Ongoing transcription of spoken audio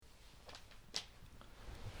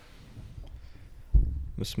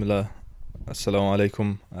Bismillah. Assalamu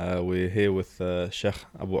alaikum. We're here with Sheikh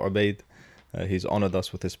Abu Ubaid. He's honored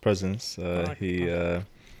us with his presence. He's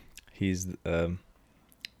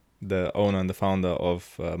the owner and the founder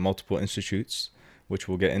of multiple institutes, which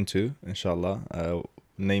we'll get into, inshallah.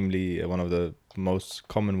 Namely, one of the most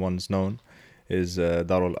common ones known is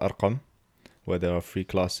Darul Arqam, where there are free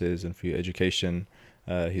classes and free education.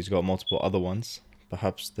 He's got multiple other ones.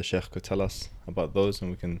 Perhaps the Sheikh could tell us about those,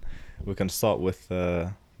 and we can start with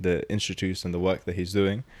the institutes and the work that he's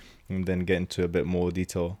doing, and then get into a bit more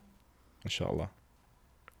detail, inshallah.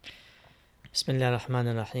 بسم الله الرحمن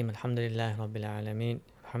الرحيم الحمد لله رب العالمين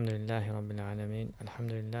الحمد لله رب العالمين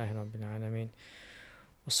الحمد لله رب العالمين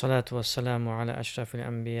والصلاة والسلام على أشرف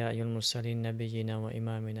الأنبياء والمرسلين نبينا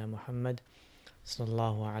وإمامنا محمد صلى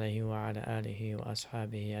الله عليه وعلى آله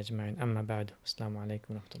وأصحابه أجمعين أما بعد السلام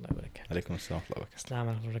عليكم ورحمة الله وبركاته. Alaikum assalam wa rahmatullahi wa barakatuh. Assalamu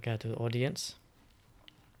alaikum wa barakatuh to the audience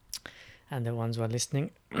and the ones who are listening.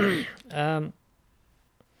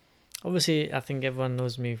 Obviously, I think everyone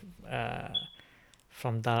knows me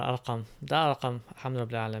from Dar Arqam. Dar Arqam,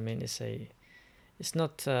 alhamdulillah alameen, it's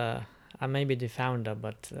not, I may be the founder,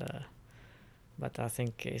 but I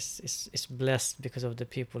think it's blessed because of the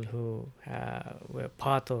people who were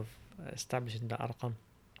part of establishing Dar Arqam.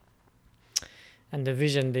 And the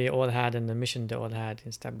vision they all had and the mission they all had in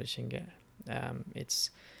establishing it.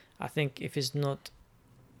 I think if it's not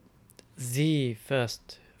the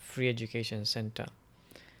first free education center,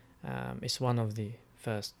 it's one of the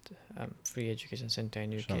first free education center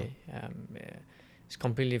in UK. Sure. It's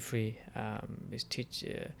completely free.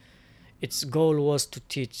 Its goal was to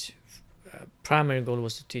teach. Primary goal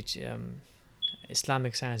was to teach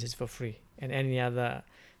Islamic sciences for free, and any other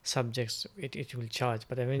subjects it will charge.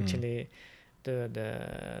 But eventually,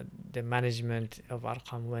 the management of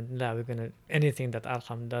Arqam went, no, we're gonna anything that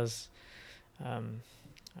Arqam does,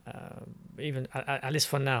 even at least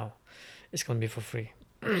for now, it's gonna be for free.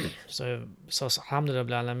 So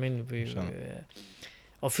alhamdulillah, we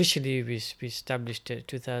officially we established it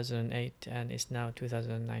 2008 and it's now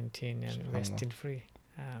 2019 and we're still free.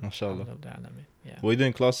 Mashallah. Yeah. Were you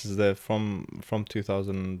doing classes there from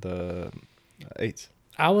 2008?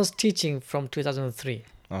 I was teaching from 2003.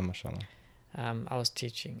 Oh, mashallah. I was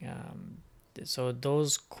teaching. So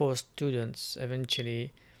those course students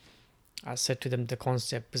eventually, I said to them the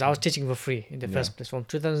concept, because I was teaching for free in the first place. From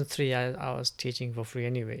 2003, I was teaching for free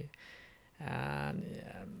anyway. And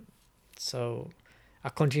so I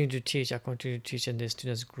continued to teach, and the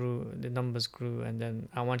students grew, the numbers grew, and then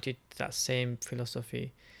I wanted that same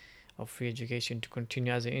philosophy of free education to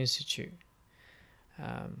continue as an institute.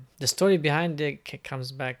 The story behind it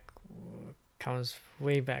comes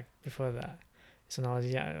way back before that. So when I was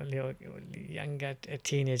a little younger, a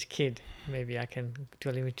teenage kid, maybe I can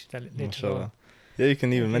tell you that later on. Yeah, you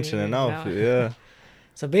can even mention it now. Yeah.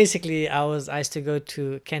 So basically, I used to go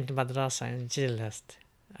to Kent Madrasa in Chislehurst.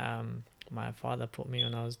 My father put me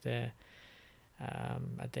when I was there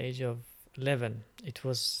at the age of 11. It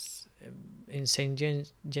was in St.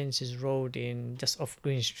 James's Road just off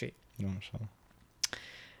Green Street. No, mashallah.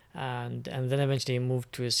 And then eventually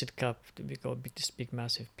moved to a Sidcup to this big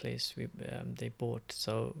massive place they bought.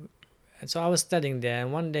 So I was studying there,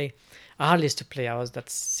 and one day I hardly used to play. I was that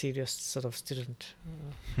serious sort of student.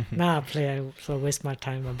 Now I play, so I waste my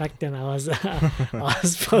time. But back then I was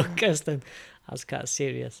focused and I was quite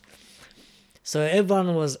serious. So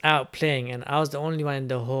everyone was out playing, and I was the only one in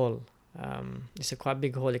the hall. It's a quite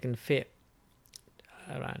big hall. It can fit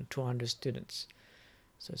around 200 students.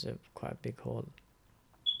 So it's a quite big hall.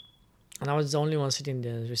 And I was the only one sitting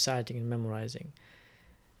there reciting and memorizing.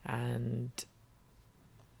 And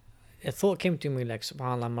a thought came to me like,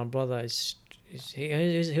 subhanAllah, my brother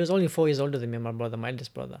he was only 4 years older than me, my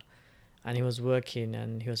eldest brother. And he was working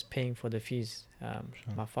and he was paying for the fees. Sure.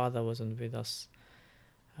 My father wasn't with us.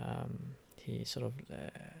 He sort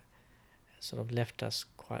of left us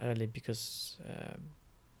quite early because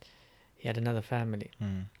he had another family.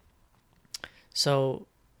 So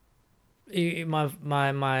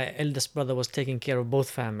my eldest brother was taking care of both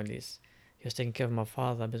families. He was taking care of my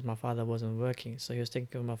father because my father wasn't working, so he was taking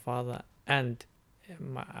care of my father and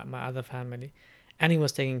my other family, and he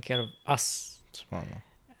was taking care of us. SubhanAllah.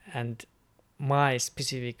 And my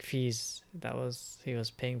specific fees he was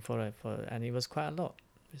paying for, and it was quite a lot.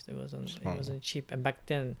 It wasn't cheap, and back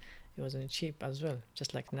then it wasn't cheap as well.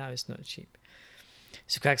 Just like now, it's not cheap.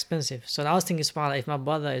 It's quite expensive. So I was thinking, subhanAllah, if my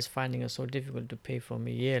brother is finding it so difficult to pay for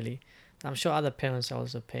me yearly, I'm sure other parents are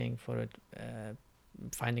also paying for it,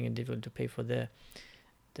 finding it difficult to pay for their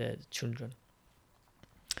children.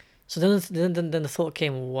 So then the thought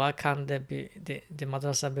came, why can't there be the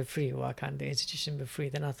madrasa be free? Why can't the institution be free?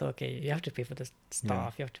 Then I thought, okay, you have to pay for the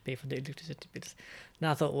staff, you have to pay for the electricity bills.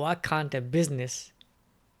 Then I thought, why can't a business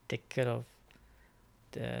take care of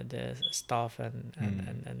the staff and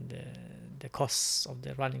the costs of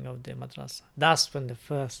the running of the madrasa? That's when the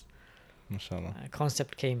first MashaAllah.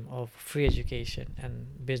 concept came of free education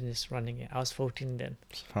and business running it. I was 14 then.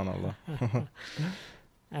 SubhanAllah.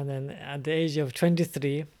 And then at the age of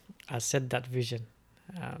 23, I set that vision.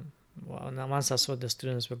 Now once I saw the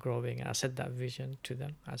students were growing, I set that vision to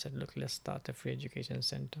them. I said, look, let's start a free education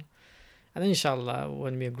center. And then inshallah,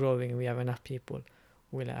 when we're growing, we have enough people,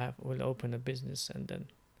 we'll open a business and then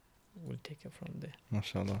we'll take it from there.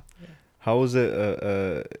 MashaAllah. Yeah. How was it,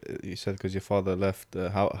 you said because your father left,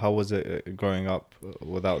 how was it growing up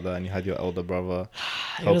without that, and you had your elder brother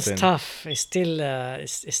It was helping? tough. It's still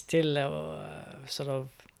sort of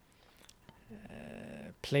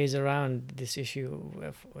plays around this issue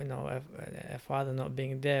of, a father not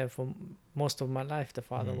being there for most of my life.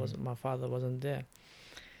 My father wasn't there,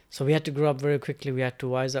 so we had to grow up very quickly. We had to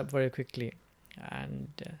wise up very quickly,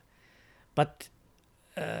 but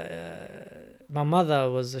my mother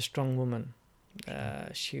was a strong woman.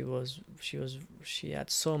 She had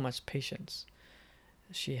so much patience.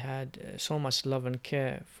 She had so much love and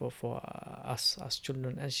care for us as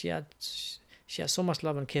children, and she had so much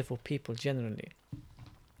love and care for people generally.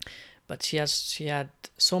 But she had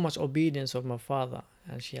so much obedience of my father,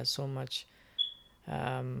 and she had so much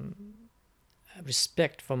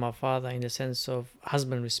respect for my father in the sense of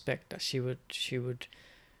husband respect, that she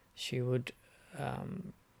would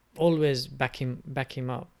always back him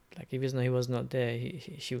up. Like if he was not there,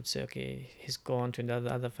 she would say, okay, he's gone to the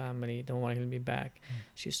other family, don't worry, he'll be back.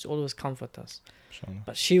 She used to always comfort us. Inshallah.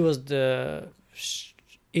 But she was the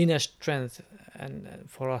inner strength and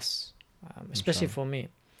for us, especially for me,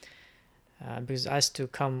 because I used to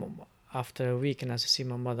come after a week and I used to see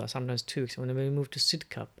my mother, sometimes 2 weeks. When we moved to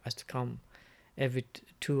Sidcup, I used to come every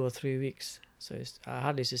 2 or 3 weeks, so I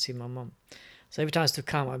hardly used to see my mom. So every time I used to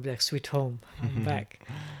come, I'd be like, sweet home, I'm back.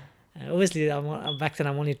 Obviously, back then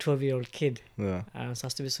I'm only a 12-year-old kid, Yeah. so I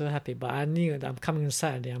used to be so happy. But I knew that I'm coming on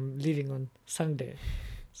Saturday, I'm leaving on Sunday,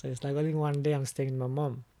 so it's like only one day I'm staying with my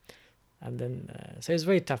mom. And then so it's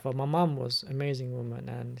very tough. But my mom was an amazing woman,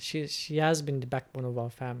 and she has been the backbone of our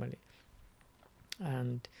family,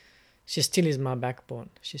 and she still is my backbone.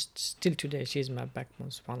 She's still today, she's my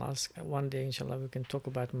backbone. SubhanAllah. One day inshallah we can talk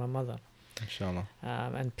about my mother, Inshallah.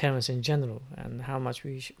 and parents in general, and how much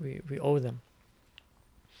we owe them.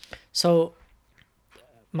 So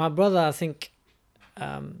my brother, I think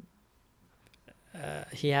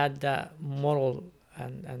he had that moral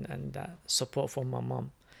and that support from my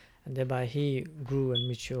mom, and thereby he grew and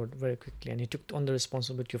matured very quickly, and he took on the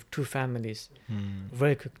responsibility of 2 families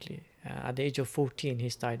very quickly. At the age of 14 he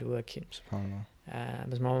started working. SubhanAllah.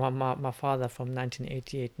 Because my father from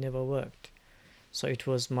 1988 never worked, so it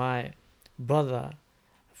was my brother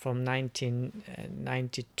from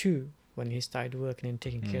 1992 when he started working and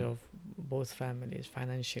taking care of both families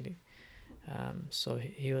financially. So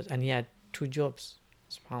he had 2 jobs.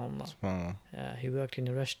 SubhanAllah. SubhanAllah. He worked in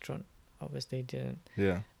a restaurant. Obviously he didn't.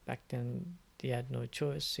 Yeah. Back then he had no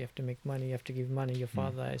choice. You have to make money, you have to give money. Your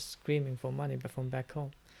father is screaming for money from back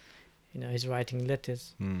home. He's writing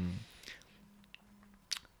letters.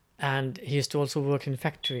 And he used to also work in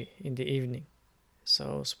factory in the evening.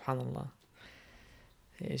 So SubhanAllah,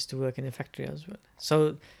 he used to work in a factory as well.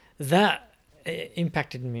 So that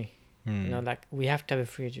impacted me. Like we have to have a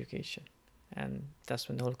free education, and that's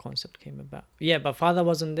when the whole concept came about. Yeah, but father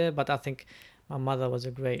wasn't there, but I think my mother was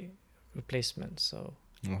a great replacement. So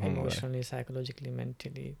emotionally, psychologically,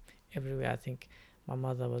 mentally, everywhere, I think my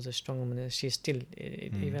mother was a strong woman. And she still,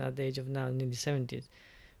 even at the age of now, nearly 70s,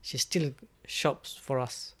 she still shops for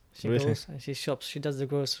us. She Really? goes and she shops. She does the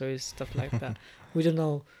groceries, stuff like that. We don't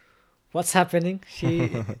know what's happening.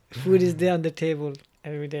 Food is there on the table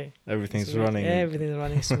every day. Everything's So running. Everything's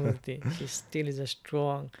running smoothly. She still is a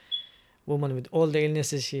strong woman with all the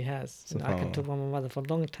illnesses she has. I can talk about my mother for a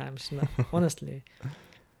long time. She's not, honestly.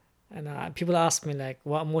 And people ask me like,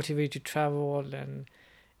 what motivated you to travel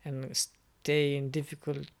and stay in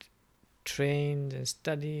difficult trains and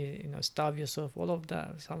study, starve yourself, all of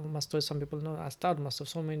that. Some of my stories, some people know I starved myself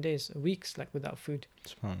so many days, weeks, like without food.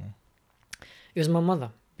 SubhanAllah. It was my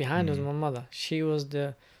mother. Behind it was my mother. She was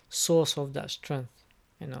the source of that strength,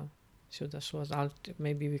 She was the source.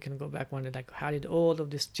 Maybe we can go back one day, like how did all of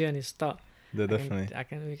this journey start? Yeah, definitely.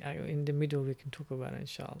 In the middle we can talk about it,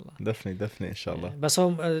 inshallah. Definitely, inshallah. But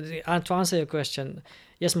so to answer your question,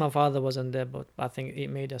 yes, my father wasn't there, but I think it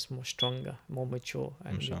made us more stronger, more mature,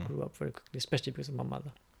 and we grew up very quickly, especially because of my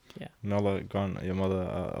mother. Yeah. May Allah grant your mother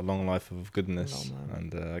a long life of goodness Allahumma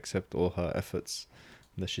and accept all her efforts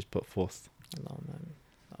that she's put forth. Allahumma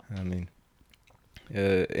ameen. I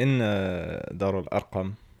mean, in Dar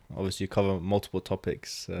al-Arqam, obviously you cover multiple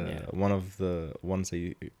topics. Yeah. One of the ones that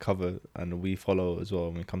you cover and we follow as well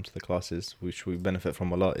when we come to the classes, which we benefit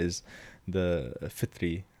from a lot, is the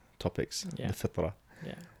fitri topics, Yeah. the fitra.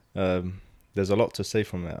 Yeah. There's a lot to say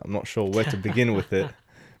from it. I'm not sure where to begin with it,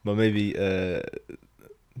 but maybe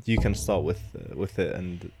you can start with it.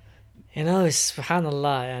 And You know,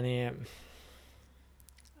 subhanallah, yani,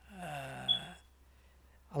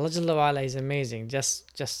 Allah Jalla wa Ala is amazing.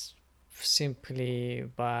 Just simply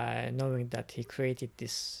by knowing that He created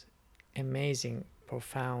this amazing,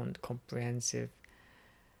 profound, comprehensive,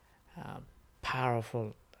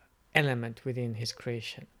 powerful element within His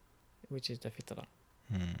creation, which is the fitrah.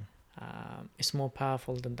 It's more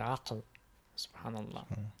powerful than the aql, subhanallah.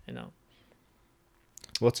 You know.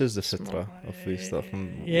 what is the fitra? If we start from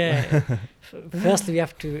Firstly, we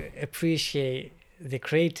have to appreciate the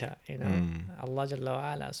creator, you know, Allah Jalla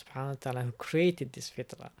wa Ala, subhanahu wa ta'ala, who created this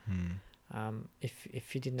fitrah.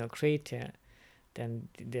 If you did not create it, then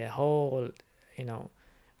the whole, you know,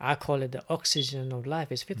 I call it the oxygen of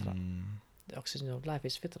life is fitrah. The oxygen of life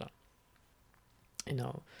is fitrah. You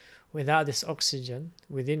know, without this oxygen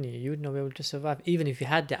within you, you would not be able to survive, even if you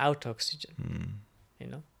had the outer oxygen. You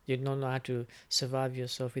know, you don't know how to survive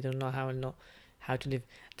yourself. You don't know how to live.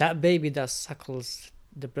 That baby that suckles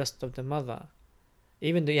the breast of the mother,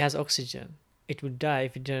 even though it has oxygen, it would die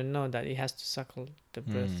if it didn't know that it has to suckle the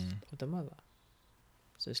breast of the mother.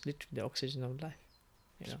 So it's literally the oxygen of life.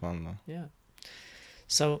 You know? Yeah.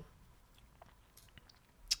 So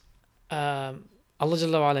Allah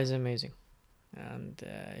Jalla wa Ala is amazing, and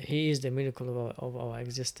He is the miracle of our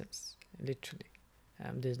existence. Literally,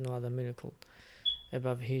 there's no other miracle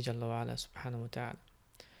above He Jalla wa Ala subhanahu wa ta'ala.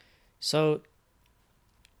 So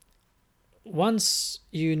once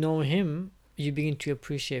you know Him, you begin to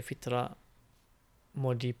appreciate fitrah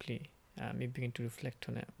more deeply. You begin to reflect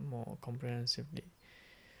on it more comprehensively.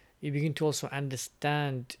 You begin to also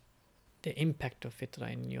understand the impact of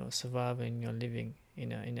fitrah in your survival, in your living,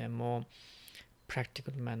 in a more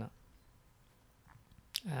practical manner.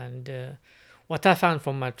 And what I found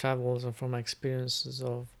from my travels and from my experiences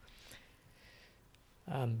of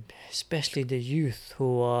especially the youth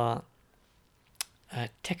who are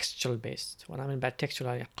textual based. What I mean by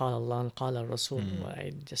textual, I قال الله and قال الرسول,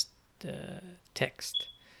 I just text.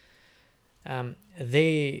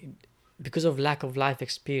 They, because of lack of life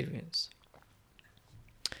experience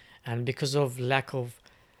and because of lack of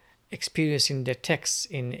experiencing the text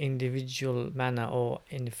in individual manner or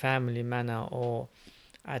in family manner or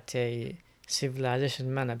at a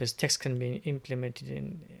civilization manner, because text can be implemented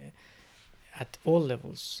in at all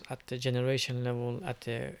levels, at the generation level, at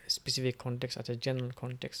a specific context, at a general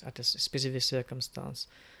context, at a specific circumstance,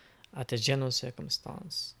 at a general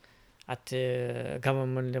circumstance, at the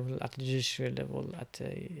government level, at the judiciary level, at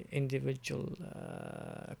the individual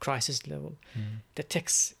crisis level. The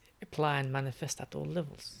texts apply and manifest at all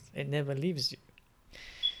levels. It never leaves you.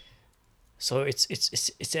 So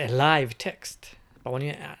it's a live text. But when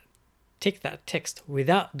you take that text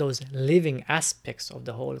without those living aspects of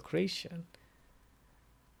the whole creation,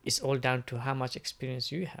 it's all down to how much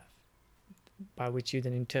experience you have, by which you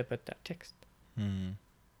then interpret that text. And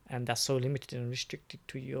that's so limited and restricted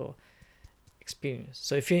to your experience.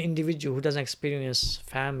 So if you're an individual who doesn't experience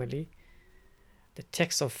family, the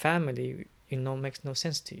text of family, makes no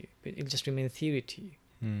sense to you. It'll just remain theory to you.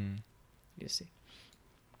 You see.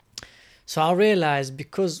 So I realized,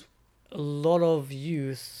 because a lot of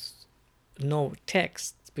youth know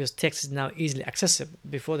text, because text is now easily accessible.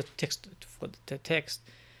 Before the text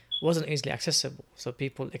wasn't easily accessible. So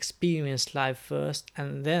people experienced life first,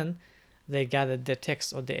 and then they gathered the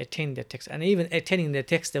text, or they attained the text. And even attaining the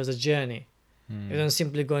text, there was a journey. It wasn't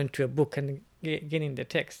simply going to a book and getting the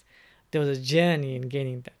text. There was a journey in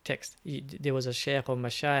gaining that text. There was a sheikh or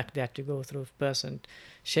mashayikh, they had to go through person,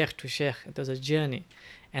 sheikh to sheikh. There was a journey.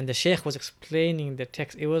 And the sheikh was explaining the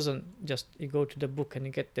text. It wasn't just you go to the book and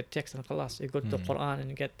you get the text and khalas. You go to the Quran and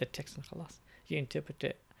you get the text and khalas. You interpret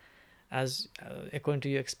it as according to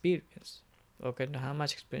your experience, according to how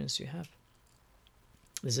much experience you have.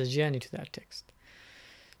 There's a journey to that text.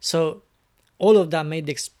 So all of that made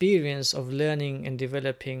the experience of learning and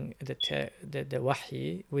developing the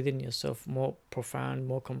wahy within yourself more profound,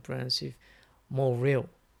 more comprehensive, more real.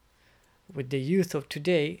 With the youth of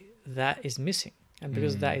today, that is missing. And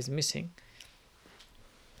because that is missing,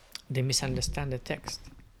 they misunderstand the text.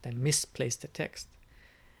 They misplace the text.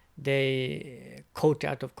 They quote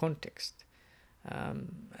out of context.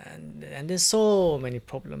 And there's so many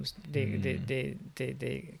problems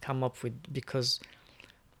they come up with, because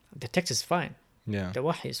the text is fine, Yeah. the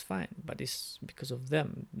wahy is fine, but it's because of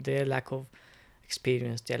them, their lack of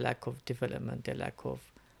experience, their lack of development, their lack of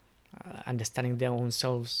understanding their own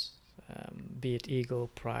selves, be it ego,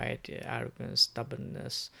 pride, arrogance,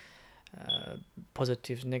 stubbornness,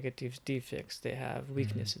 positives, negatives, defects they have,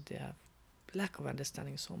 weaknesses they have, lack of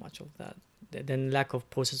understanding so much of that. Then lack of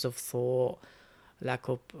process of thought, lack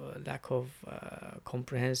of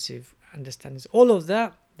comprehensive understandings, all of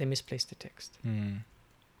that, they misplace the text.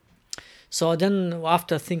 So then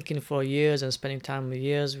after thinking for years and spending time with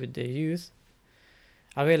years with the youth,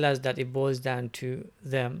 I realized that it boils down to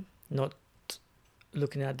them not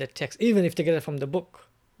looking at the text, even if they get it from the book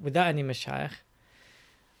without any mashayikh.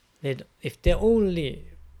 If they only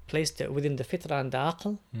placed it within the fitrah and the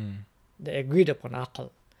aql, they agreed upon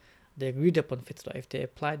aql, they agreed upon fitrah. If they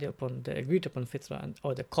applied it upon the agreed upon fitrah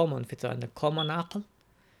or the common fitrah and the common aql,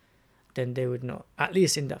 then they would know, at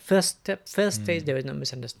least in the first stage, they would not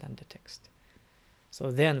misunderstand the text.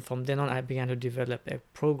 So then from then on, I began to develop a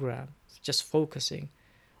program just focusing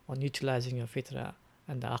on utilizing your fitrah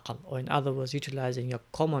and the aql, or in other words, utilizing your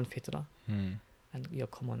common fitrah and your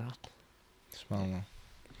common aql. SubhanAllah.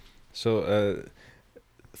 So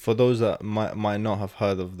for those that might not have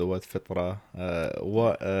heard of the word fitrah,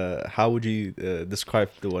 how would you describe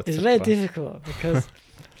the word It's fitrah? very difficult, because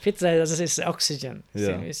fitrah is oxygen.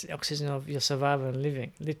 Yeah. It's oxygen of your survival and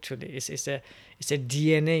living. Literally, it's a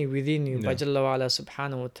DNA within you by Jalla wa Ala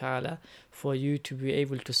subhanahu wa ta'ala, for you to be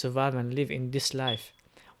able to survive and live in this life.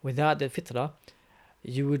 Without the fitrah,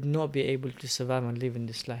 you would not be able to survive and live in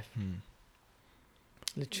this life.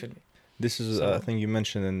 Literally. This is, So- I think you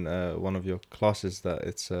mentioned in one of your classes that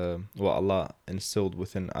it's what Allah instilled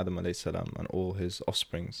within Adam alayhi salam and all his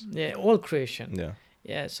offsprings. Yeah, all creation. Yeah.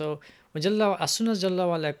 Yeah, so when as soon as Jalla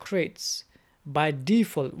wa Ala creates, by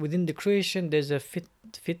default within the creation, there's a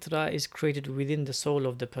fitrah is created within the soul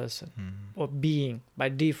of the person or being by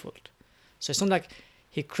default. So it's not like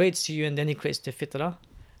he creates you and then he creates the fitrah.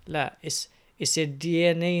 La, it's a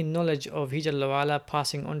DNA knowledge of He Jalla wa Ala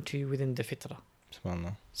passing on to you within the fitrah.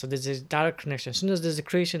 SubhanAllah. So there's a direct connection. As soon as there's a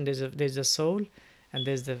creation, there's a soul, and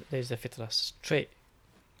there's the fitrah straight.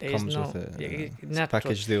 There is Comes no with it. It's a natural.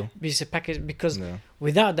 package deal. It's a package, because Yeah.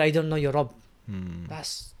 without that, you don't know your Rabb. Mm.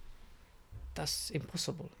 That's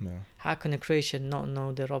impossible. Yeah. How can a creation not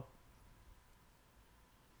know the Rabb?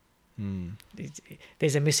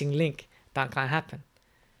 There's a missing link. That can't happen.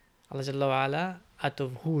 Allah Jalla wa Ala, out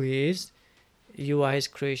of who He is, you are His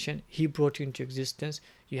creation. He brought you into existence.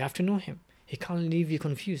 You have to know Him. He can't leave you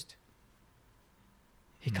confused.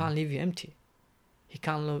 He can't leave you empty. He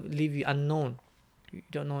can't leave you unknown. You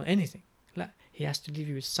don't know anything. He has to leave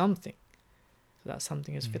you with something. So that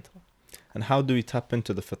something is fitrah. And how do we tap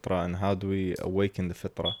into the fitrah, and how do we awaken the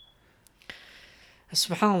fitrah?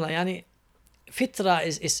 Subhanallah, yani, fitrah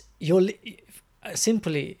is your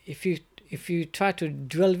simply, if you try to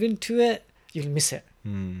delve into it, you'll miss it.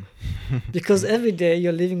 Because every day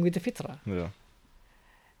you're living with the fitrah. Yeah.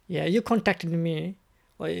 Yeah, you contacted me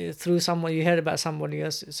or through someone, you heard about somebody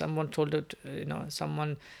else, someone told it,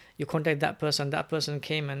 someone, you contact that person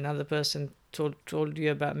came, and another person told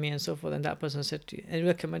you about me and so forth, and that person said to you, and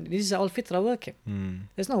recommend, this is all fitrah working.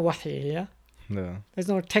 There's no wahy here. Yeah. There's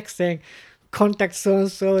no text saying contact so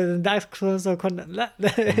and so and that so and so contact.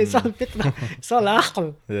 It's all fitrah. It's all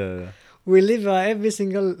aql. Yeah. We live every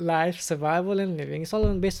single life, survival and living. It's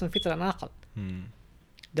all based on fitrah and aql.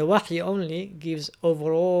 The wahy only gives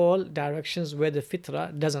overall directions where the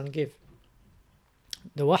fitrah doesn't give.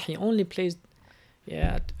 The wahy only plays,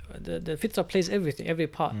 the fitrah plays everything, every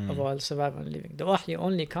part of our survival and living. The wahy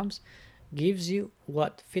only gives you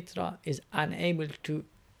what fitrah is unable to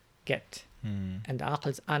get, and the aql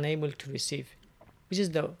is unable to receive, which is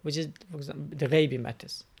for example, the ghaibi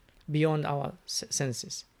matters beyond our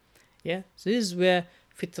senses. Yeah, so this is where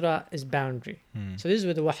fitrah is boundary. So this is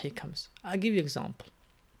where the wahy comes. I'll give you an example.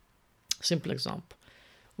 Simple example.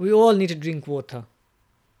 We all need to drink water.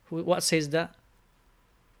 What says that?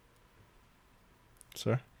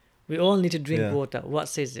 Sir? We all need to drink Yeah. water. What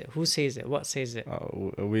says it? Who says it? What says it?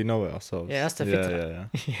 We know it ourselves. Yeah, that's the fitrah.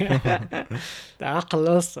 Yeah. The aql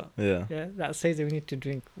also. Yeah. Yeah, that says that we need to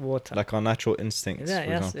drink water. Like our natural instincts, for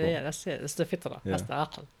example. Yeah, that's it. That's the fitrah. Yeah. That's the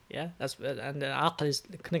aql. Yeah, and the aql is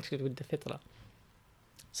connected with the fitrah.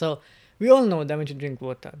 So we all know that we need to drink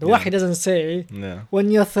water. The wahy doesn't say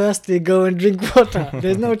when you're thirsty, go and drink water.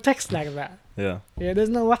 There's no text like that. Yeah. There's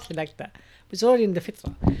no wahy like that. It's already in the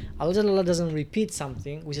fitrah. Allah doesn't repeat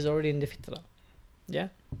something which is already in the fitrah. Yeah.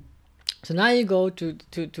 So now you go to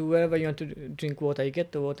wherever you want to drink water, you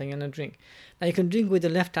get the water and you want to drink. Now you can drink with the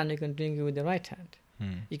left hand, you can drink it with the right hand.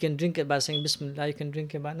 You can drink it by saying Bismillah, you can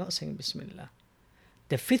drink it by not saying Bismillah.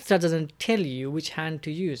 The fitra doesn't tell you which hand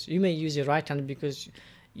to use. You may use your right hand because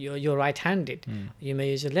you're right-handed. You may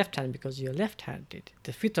use your left hand because you're left-handed.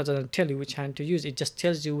 The fitra doesn't tell you which hand to use. It just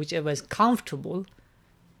tells you whichever is comfortable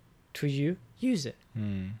to you, use it.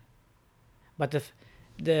 But the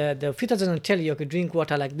fitra doesn't tell you, okay, drink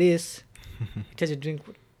water like this. It tells you drink.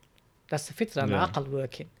 That's the fitra and aql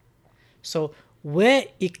working. So where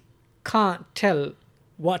it can't tell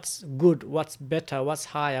what's good, what's better, what's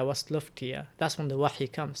higher, what's loftier, that's when the wahi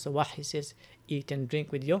comes. The wahi says, eat and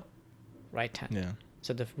drink with your right hand. Yeah.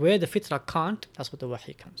 So where the fitra can't, that's what the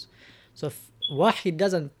wahi comes. So wahi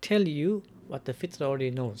doesn't tell you what the fitra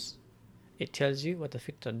already knows. It tells you what the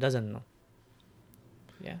fitra doesn't know.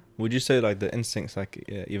 Yeah. Would you say like the instincts like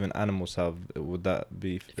even animals have, would that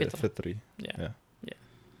be fitri? Yeah.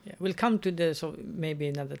 We'll come to the, so maybe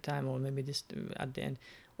another time or maybe this at the end.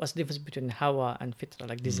 What's the difference between hawa and fitra,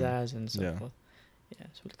 like desires and so forth? Yeah,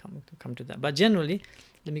 so we'll come to that. But generally,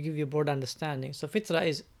 let me give you a broad understanding. So fitra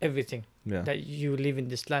is everything that you live in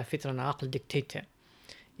this life. Fitra and aql dictate it.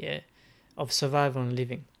 Yeah, of survival and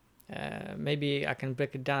living. Maybe I can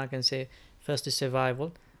break it down. I can say first is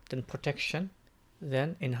survival, then protection,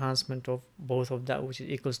 then enhancement of both of that, which is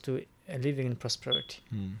equals to living in prosperity.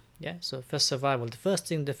 Yeah, so first survival. The first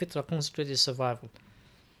thing the fitra concentrates is survival.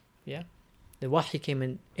 Yeah, the wahi came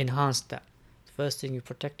and enhanced that. The first thing you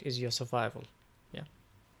protect is your survival. Yeah,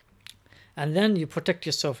 and then you protect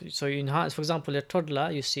yourself. So you enhance. For example, a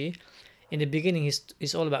toddler, you see, in the beginning,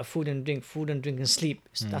 he's all about food and drink and sleep.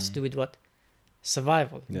 So that's to do with what?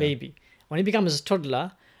 Survival, baby. When he becomes a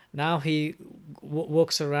toddler, now he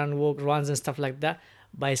walks around, runs and stuff like that,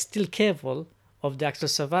 but he's still careful of the actual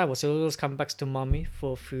survival. So he always comes back to mommy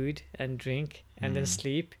for food and drink and then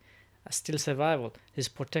sleep. Still survival. He's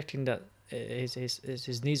protecting that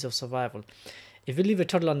his needs of survival. If you leave a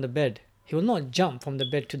toddler on the bed, he will not jump from the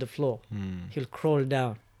bed to the floor. He'll crawl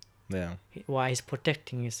down. Yeah. Why? He's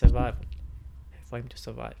protecting his survival for him to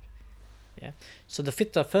survive. Yeah. So the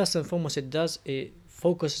fitra, first and foremost, it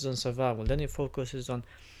focuses on survival. Then it focuses on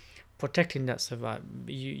protecting that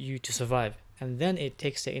you to survive, and then it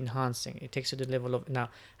takes the enhancing. It takes to the level of, now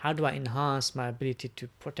how do I enhance my ability to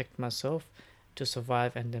protect myself, to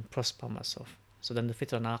survive, and then prosper myself? So then the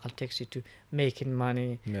fitra and aql takes you to making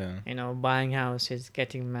money, buying houses,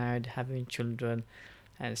 getting married, having children,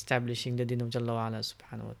 and establishing the deen of Jalla wa Ala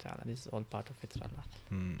subhanahu wa ta'ala. This is all part of fitra and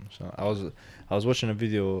aql. So I was watching a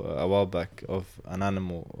video a while back of an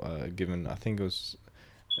animal given, I think it was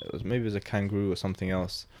maybe it was a kangaroo or something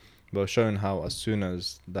else, but showing how as soon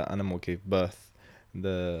as that animal gave birth,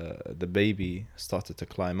 the baby started to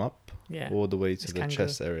climb up all the way to the kangaroo.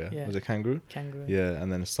 chest area. Yeah. Was it kangaroo? Kangaroo. Yeah,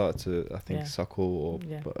 and then it started to, I think, suckle or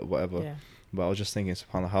whatever. Yeah. But I was just thinking,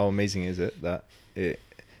 subhanAllah, how amazing is it that it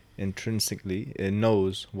intrinsically, it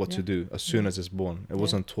knows what to do as soon as it's born. It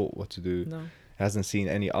wasn't taught what to do. No. It hasn't seen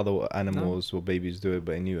any other animals or babies do it,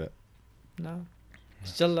 but it knew it. No.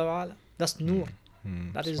 It's Jalla wa Ala. That's Noor.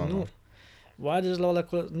 That is Noor. Why does Allah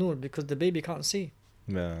call it Noor? Because the baby can't see.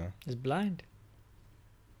 Yeah. It's blind.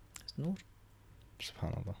 It's Noor.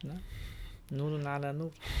 SubhanAllah. No. Noorun ala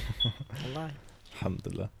Noor. Allah.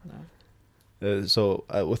 Alhamdulillah. No. So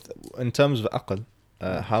in terms of aql,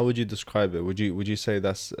 how would you describe it? Would you say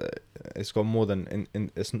that's it's got more than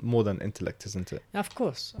it's more than intellect, isn't it? Of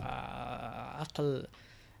course, aql.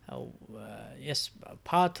 Yes,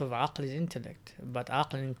 part of aql is intellect, but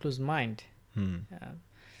aql includes mind.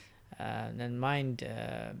 And mind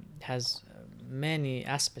has many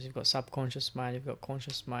aspects. You've got subconscious mind, you've got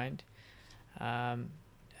conscious mind.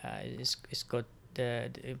 It's got the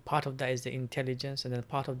part of that is the intelligence, and then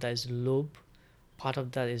part of that is lub, part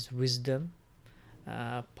of that is wisdom,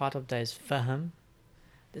 part of that is fahm.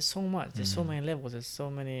 There's so much. There's so many levels. There's so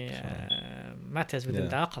many matters within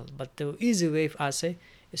the aql. But the easy way, if I say,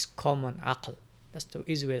 is common aql. That's the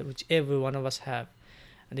easy way which every one of us have.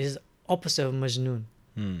 And this is opposite of majnoon.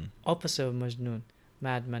 Opposite of majnoon,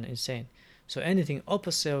 madman, insane. So anything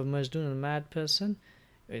opposite of majnoon, a mad person,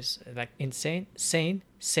 is like insane.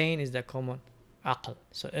 Sane is the common aql.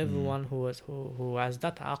 So everyone who has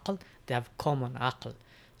that aql, they have common aql.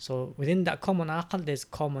 So within that common aql, there's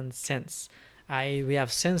common sense. We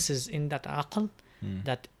have senses in that aql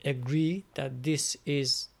that agree that this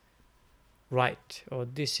is right, or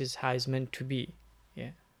this is how it's meant to be.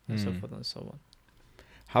 Yeah, and so forth and so on.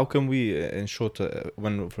 How can we ensure to,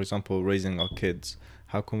 when, for example, raising our kids,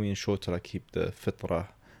 how can we ensure to like keep the fitrah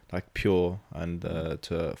like pure and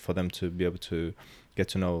for them to be able to get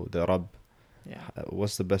to know the Rabb Yeah.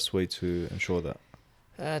 What's the best way to ensure that?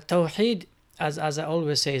 Tawheed, as I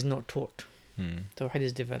always say, is not taught. Hmm. Tawheed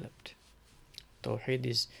is developed. Tawheed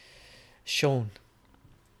is shown,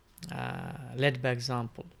 led by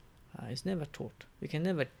example. It's never taught. We can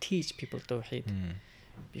never teach people Tawheed, Hmm.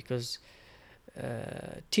 because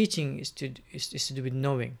teaching is to do with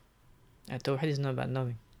knowing, and Tawheed is not about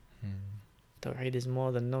knowing. Hmm. Tawheed is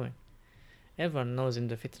more than knowing. Everyone knows in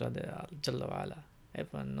the fitrah, Jalla wa Ala.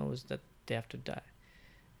 Everyone knows that they have to die.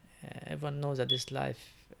 Everyone knows that this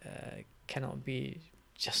life cannot be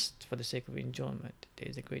just for the sake of enjoyment. There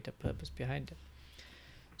is a greater purpose behind it.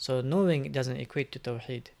 So knowing doesn't equate to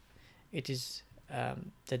Tawheed. It is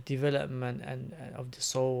the development and of the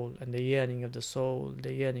soul, and the yearning of the soul,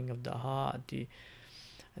 the yearning of the heart, the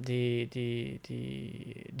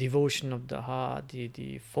devotion of the heart,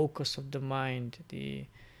 the focus of the mind, the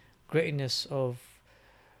greatness of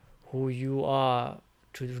who you are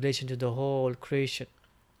to relation to the whole creation,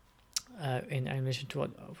 in relation to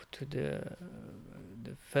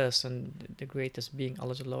the first and the greatest being,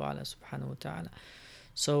 Allah Jalla wa Ala subhanahu wa ta'ala.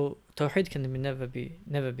 So Tawheed can never be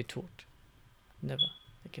taught. Never.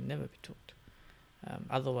 It can never be taught.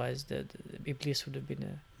 Otherwise the Iblis would have been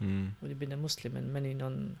a Muslim, and many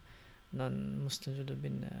non-Muslims would have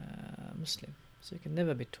been Muslim. So it can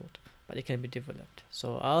never be taught, but it can be developed.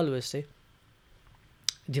 So I always say,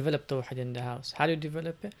 develop Tawheed in the house. How do you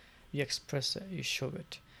develop it? You express it, you show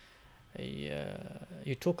it.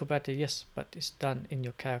 You talk about it, yes, but it's done in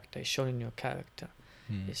your character. It's shown in your character.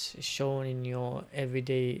 It's shown in your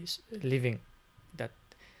everyday living, that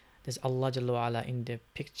there's Allah Jalla wa Ala in the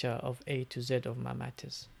picture of A to Z of my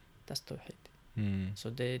matters. That's Tawheed. So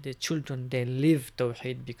the children, they live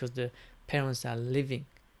Tawheed because the parents are living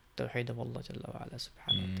Tawheed of Allah Jalla wa Ala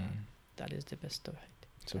subhanahu wa ta'ala. That is the best Tawheed.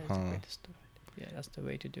 That is the greatest Tawheed. Yeah, that's the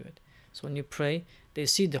way to do it. So when you pray, they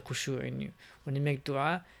see the khushu' in you. When you make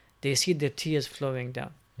dua, they see the tears flowing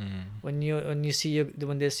down. When they see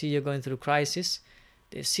you going through crisis,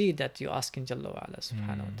 they see that you're asking Jalla wa Ala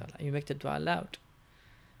subhanahu wa ta'ala. You make the dua loud.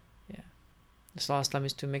 Yeah. The Salah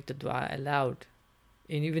is to make the dua aloud.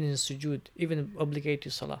 And even in sujood, even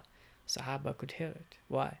obligatory salah, Sahaba could hear it.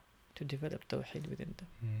 Why? To develop tawheed within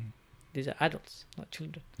them. These are adults, not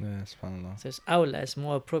children. Yeah, subhanAllah. So it's awla, it's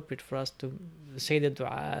more appropriate for us to say the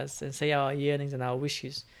du'as and say our yearnings and our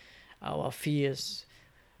wishes, our fears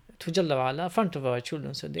to Jalla wa Ala in front of our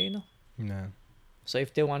children, so they know. Yeah. So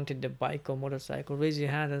if they wanted a bike or motorcycle, raise your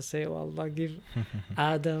hand and say, oh Allah, give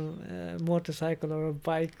Adam a motorcycle or a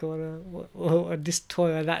bike or this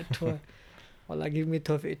toy or that toy. Allah, give me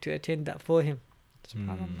tawfiq to attain that for him.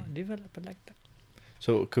 SubhanAllah, develop it like that.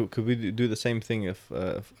 So could we do the same thing if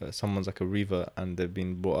someone's like a reaver and they've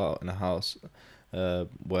been brought out in a house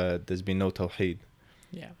where there's been no tawheed?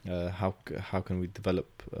 Yeah. How can we develop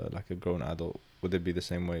like a grown adult? Would it be the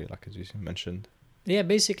same way, like as you mentioned? Yeah,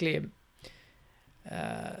 basically,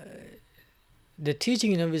 the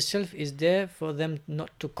teaching in of itself is there for them not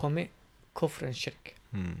to commit kufr and shirk,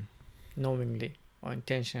 knowingly or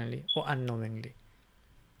intentionally or unknowingly.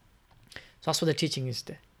 So that's what the teaching is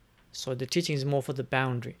there. So the teaching is more for the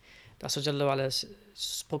boundary. That's what Jalla wa Ala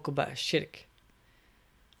spoke about shirk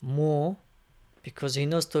more, because he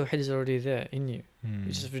knows tawheed is already there in you. You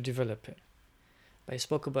just have to develop it. But he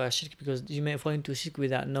spoke about shirk because you may fall into shirk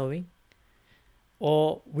without knowing,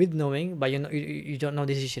 or with knowing, but you don't know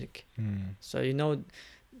this is shirk. So you know,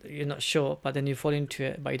 you're not sure, but then you fall into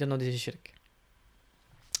it, but you don't know this is shirk.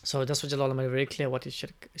 So that's what Jalla made very clear what is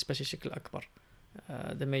shirk, especially shirk al-akbar,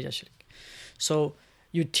 the major shirk. So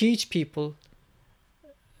you teach people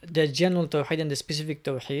the general tawheed and the specific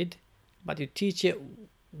tawheed, but you teach it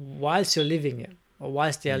whilst you're living it, or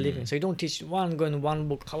whilst they are living. So you don't teach go in one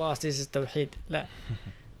book, khalas, this is tawheed. La.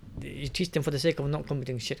 You teach them for the sake of not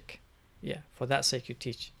committing shirk. Yeah, for that sake you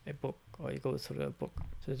teach a book, or you go through a book,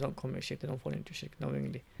 so they don't commit shirk, they don't fall into shirk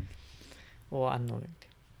knowingly or unknowingly.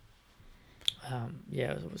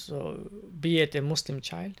 Yeah, so be it a Muslim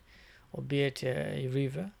child or be it a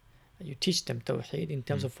reaver, you teach them tawheed in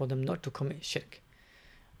terms of for them not to commit shirk,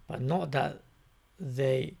 but not that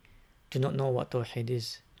they do not know what tawheed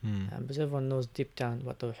is. Because everyone knows deep down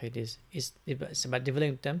what tawheed is. It's about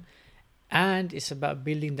developing them, and it's about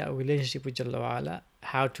building that relationship with Jalla wa Ala,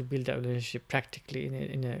 how to build that relationship practically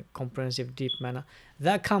in a comprehensive, deep manner.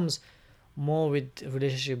 That comes more with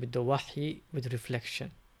relationship with the wahi, with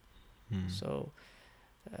reflection. So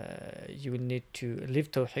you will need to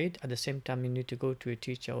live tawheed. At the same time, you need to go to a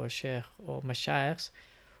teacher or a sheikh or mashaykhs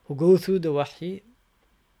who go through the wahi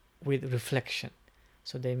with reflection.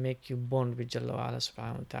 So they make you bond with Jalla wa Ala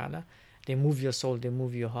subhanahu wa ta'ala. They move your soul, they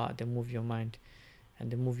move your heart, they move your mind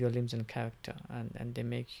and they move your limbs and character, and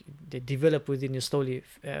they develop within you slowly,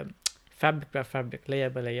 fabric by fabric, layer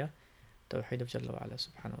by layer, Tawheed of Jalla wa Ala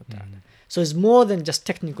subhanahu wa ta'ala. So it's more than just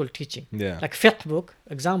technical teaching. Yeah. Like fiqh book,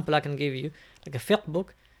 example I can give you, like a fiqh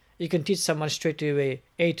book, you can teach someone straight away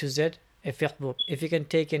A to Z, a fiqh book. If you can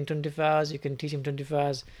take in 24 hours, you can teach him 24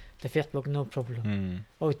 hours, the fiqh book, no problem.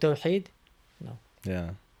 Oh, Tawheed? No.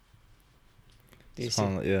 Yeah. Do you see?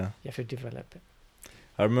 Yeah. You have to develop it.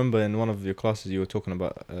 I remember in one of your classes you were talking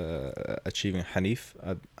about achieving Hanif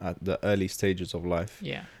at the early stages of life.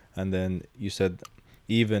 Yeah. And then you said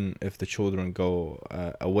even if the children go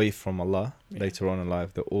away from Allah later on in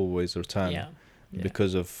life, they always return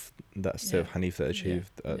because of that state of Hanif they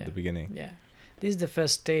achieved at the beginning. Yeah. This is the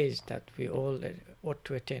first stage that we all ought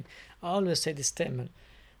to attain. I always say this statement,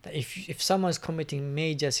 that if someone is committing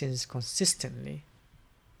major sins consistently,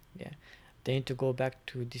 they need to go back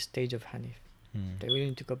to the stage of Hanif. They really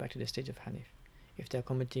need to go back to the stage of Hanif. If they're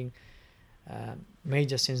committing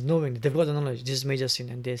major sins, knowing they've got the knowledge, this is major sin,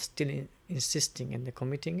 and they're still insisting and they're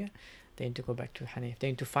committing it, they need to go back to Hanif. They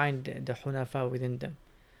need to find the Hunafa within them.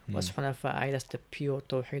 What's Hunafa? That's the pure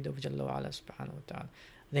Tawheed of Jalla wa Ala subhanahu wa ta'ala.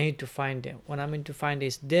 They need to find it. What I mean to find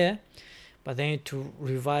is there, but they need to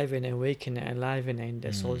revive and awaken and enliven in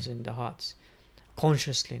their souls and their hearts.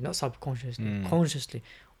 Consciously, not subconsciously. Consciously.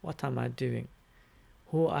 What am I doing?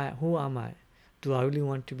 Who am I? Do I really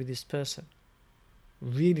want to be this person?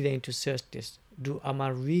 Really they need to search this. Am I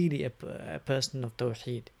really a person of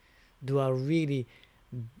Tawheed? Do I really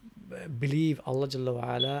believe Allah Jalla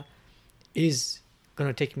wa Ala is going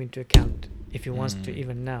to take me into account if He wants to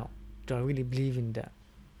even now? Do I really believe in that?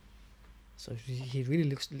 So he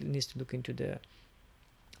really needs to look into the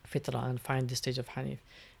fitrah and find the stage of Hanif.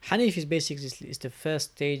 Hanif is basically is the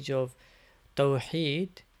first stage of Tawheed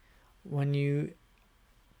when you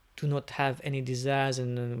do not have any desires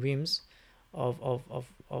and whims of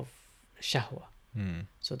shahwa.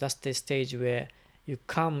 So that's the stage where you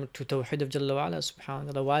come to Tawheed of Jalla wa Ala subhanahu wa ta'ala,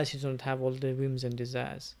 otherwise you don't have all the whims and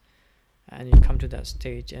desires, and you come to that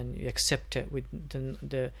stage and you accept it with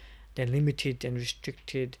the limited and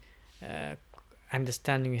restricted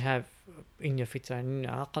understanding you have in your fitrah and in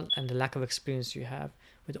your aql, and the lack of experience you have.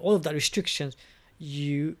 With all of that restrictions,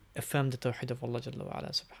 you affirm the Tawheed of Allah Jalla wa Ala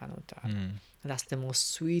subhanahu wa ta'ala. And that's the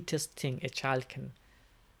most sweetest thing a child can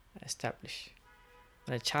establish.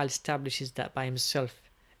 When a child establishes that by himself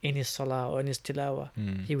in his salah or in his tilawah,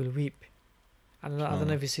 he will weep. I don't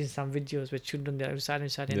know if you've seen some videos where children, they're reciting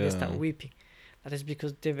and they start weeping. That is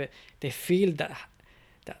because they feel that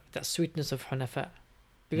sweetness of Hunafa.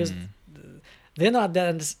 Because they're not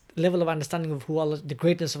at the level of understanding of who Allah, the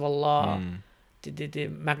greatness of Allah,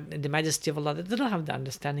 the majesty of Allah. They don't have the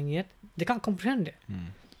understanding yet. They can't comprehend it.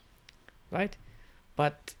 Right?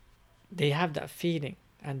 But they have that feeling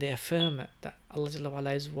and they affirm it, that Allah Jalla wa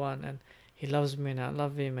Ala is one and He loves me and I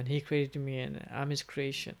love Him and He created me and I'm His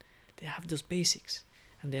creation. They have those basics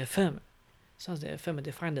and they affirm it. So as they affirm it,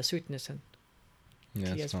 they find the sweetness and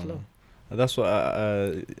tears flow. That's what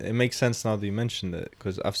it makes sense now that you mentioned it,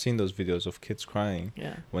 because I've seen those videos of kids crying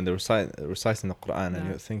when they're reciting the Quran, and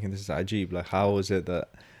you're thinking, this is ajib, like how is it that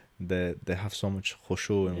they have so much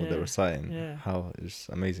khushu in what they're reciting? How is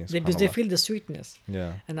amazing. Because they feel the sweetness.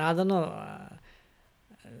 And I don't know,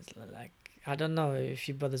 I don't know if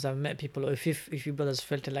you brothers have met people, or if you brothers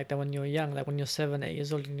felt it like that when you're young, like when you're 7, 8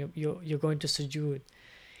 years old and you're going to sujood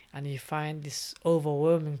and you find this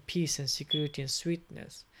overwhelming peace and security and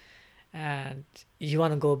sweetness, and you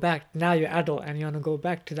want to go back. Now you're adult and you want to go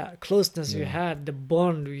back to that closeness you had, the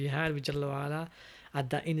bond you had with Jalla wa Ala at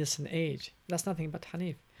that innocent age. That's nothing but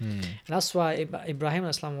Hanif. And that's why Ibrahim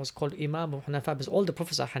Islam was called Imam of Hunafa, because all the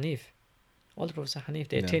prophets are Hanif. All the prophets are Hanif.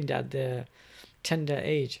 They attained at the tender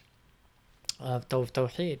age of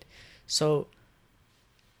Tawheed. So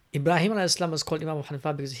Ibrahim Islam was called Imam of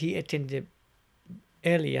Hunafa because he attained it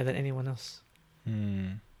earlier than anyone else.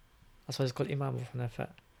 That's why it's called Imam of Hunafa.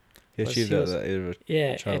 He achieved attained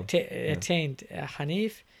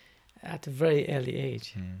Hanif at a very early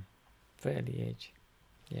age. Very early age.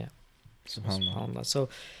 Yeah. SubhanAllah. So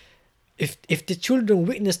if the children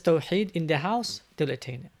witness Tawheed in their house, they'll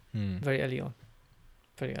attain it very early on.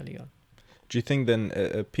 Very early on. Do you think then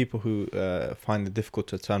people who find it difficult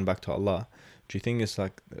to turn back to Allah, do you think it's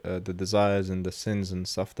like the desires and the sins and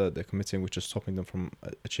stuff that they're committing which is stopping them from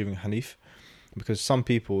achieving Hanif? Because some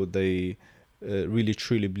people, they really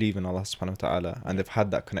truly believe in Allah subhanahu wa ta'ala and they've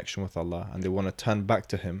had that connection with Allah and they want to turn back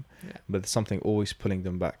to Him, but there's something always pulling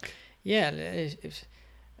them back.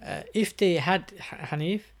 If they had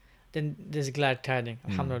Hanif, then there's glad tidings,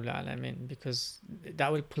 alhamdulillah, I mean, because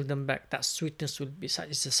that will pull them back. That sweetness will be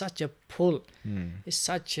such a pull. It's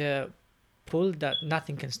such a pull that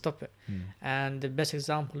nothing can stop it. Mm. And the best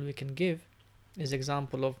example we can give is the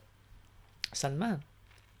example of Salman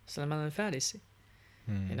al-Farisi.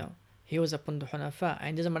 Mm. You know, he was upon the Hunafa, and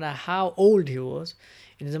it doesn't matter how old he was,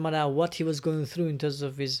 it doesn't matter what he was going through in terms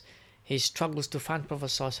of his struggles to find Prophet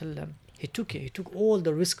Sallallahu Alaihi Wasallam. He took it. He took all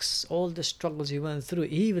the risks, all the struggles he went through.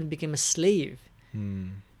 He even became a slave.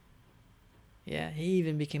 Mm. Yeah, he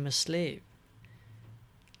even became a slave.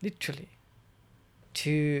 Literally.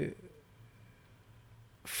 To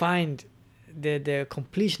find the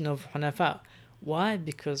completion of Hunafa. Why?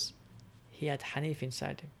 Because he had Hanif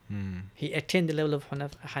inside him. Mm. He attained the level of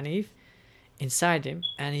Hanif inside him,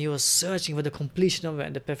 and he was searching for the completion of it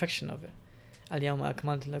and the perfection of it. Al-yawma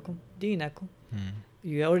akmaltu lakum deenakum. Mm.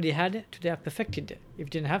 You already had it, today I perfected it. If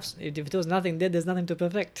there was nothing there, there's nothing to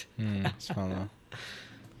perfect. SubhanAllah.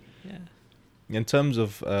 Yeah. In terms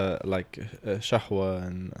of shahwa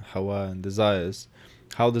and hawa and desires,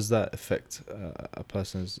 how does that affect a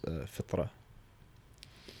person's fitrah?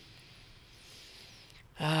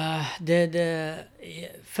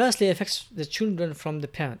 Firstly, it affects the children from the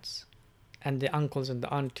parents and the uncles and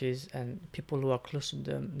the aunties and people who are close to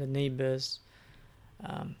them, the neighbors.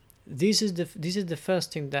 This is the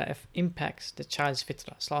first thing that impacts the child's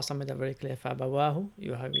fitrah. Sallallahu made it very clear. فَأَبَوَاهُ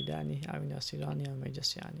يُهَوِّدَانِهِ أَوْ يُنَصِّرَانِهِ أَوْ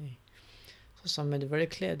يُمَجِّسَانِهِ. So some made it very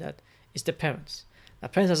clear that it's the parents. The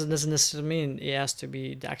parents doesn't necessarily mean it has to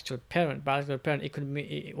be the actual parent. Biological parent, it could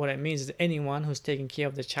be, what it means is anyone who's taking care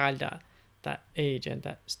of the child at that age and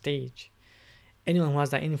that stage. Anyone who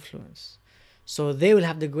has that influence. So they will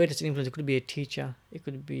have the greatest influence. It could be a teacher, it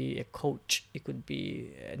could be a coach, it could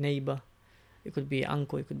be a neighbor, it could be an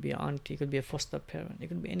uncle, it could be an auntie, it could be a foster parent, it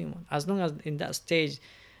could be anyone. As long as in that stage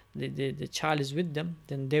the child is with them,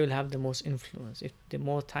 then they will have the most influence. If the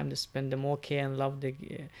more time they spend, the more care and love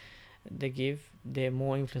they give, the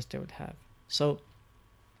more influence they would have. So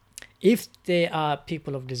if they are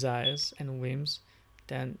people of desires and whims,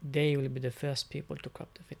 then they will be the first people to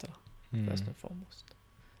corrupt the fitrah, first and foremost.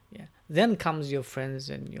 Yeah. Then comes your friends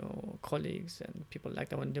and your colleagues and people like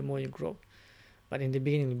that when the more you grow. But in the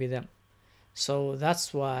beginning it will be them. So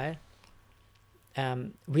that's why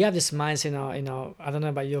we have this mindset in our I don't know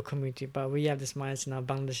about your community, but we have this mindset in our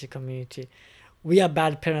Bangladeshi community. We are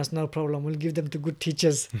bad parents, no problem. We'll give them to good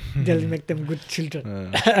teachers. They'll make them good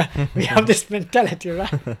children. We have this mentality,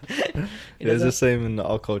 right? It's the same in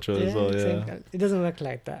our culture as well. Yeah. It doesn't work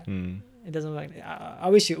like that. It doesn't work. I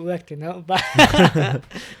wish it worked, but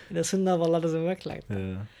the Sunnah of Allah doesn't work like that.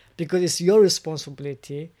 Yeah. Because it's your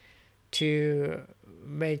responsibility to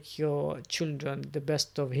make your children the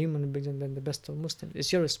best of human beings and then the best of Muslims.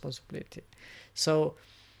 It's your responsibility. So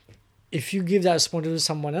if you give that responsibility to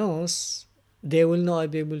someone else, they will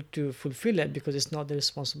not be able to fulfill it because it's not their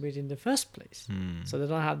responsibility in the first place. So they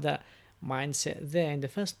don't have that mindset there in the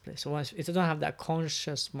first place. So if they don't have that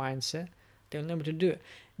conscious mindset, they'll never to do it.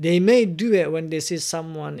 They may do it when they see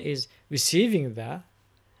someone is receiving that.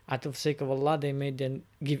 Out of the sake of Allah, they may then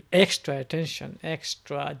give extra attention,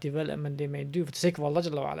 extra development they may do for the sake of Allah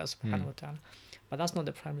subhanahu wa ta'ala. But that's not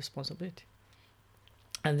the prime responsibility.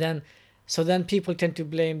 And then people tend to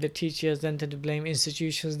blame the teachers, then tend to blame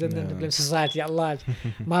institutions, then tend to blame society at large.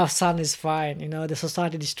 My son is fine, the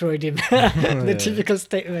society destroyed him. The typical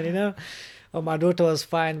statement, or my daughter was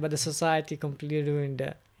fine, but the society completely ruined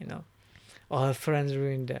her, or her friends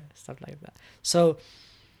ruined her, stuff like that. So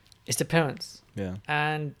it's the parents. Yeah.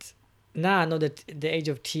 And now I know that the age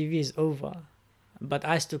of TV is over, but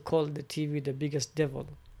I still call the TV the biggest devil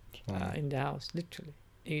in the house, literally.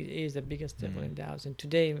 It is the biggest devil in the house. And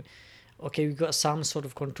today, okay, we got some sort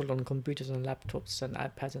of control on computers and laptops and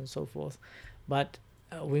iPads and so forth, but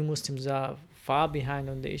we Muslims are far behind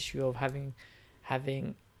on the issue of having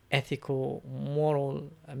ethical, moral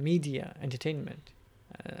media entertainment,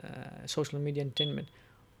 social media entertainment.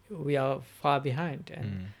 We are far behind,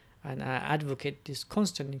 and I advocate this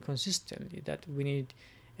constantly, consistently, that we need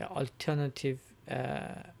alternative.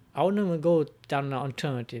 I wouldn't even go down an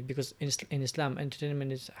alternative because in Islam,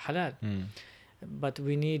 entertainment is halal. But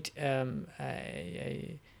we need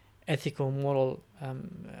a ethical, moral,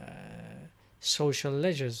 social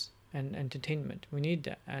leisures and entertainment. We need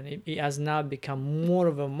that, and it has now become more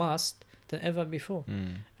of a must than ever before.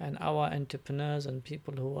 And our entrepreneurs and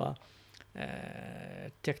people who are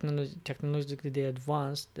technologically they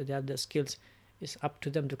advanced, that they have the skills, it's up to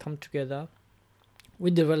them to come together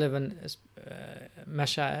with the relevant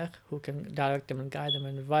mashayikh who can direct them and guide them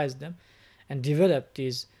and advise them and develop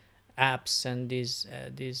these apps and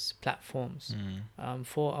these platforms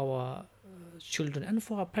for our children and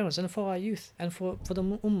for our parents and for our youth and for the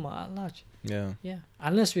ummah at large. Yeah.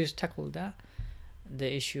 Unless we tackle that,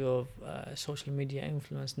 the issue of social media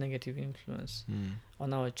influence, negative influence Mm.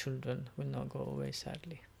 on our children will not go away,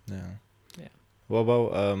 sadly. Yeah. Yeah. What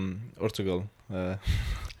about Portugal?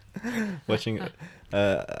 Watching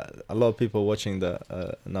a lot of people watching that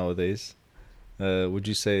nowadays. Would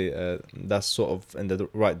you say that's sort of in the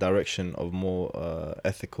right direction of more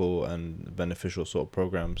ethical and beneficial sort of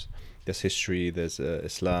programs? There's history, there's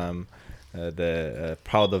Islam. They're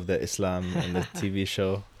proud of their Islam in the TV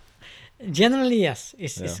show. Generally, yes,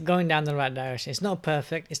 it's Yeah. going down the right direction. It's not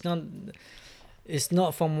perfect. It's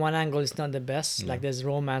not from one angle. It's not the best. No. Like there's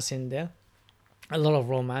romance in there, a lot of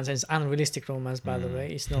romance, and it's unrealistic romance. By the Mm. way,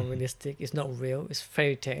 it's not realistic. It's not real. It's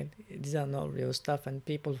fairy tale. These are not real stuff, and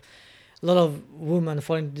people, a lot of women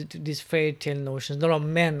fall into these fairy tale notions. A lot of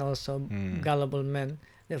men also, Mm. gullible men,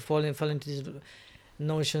 they fall into these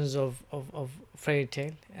notions of fairy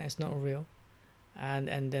tale. And it's not real,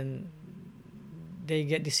 and then they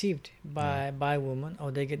get deceived by women,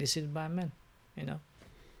 or they get deceived by men, you know.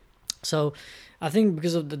 So I think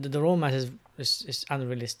because of the romance is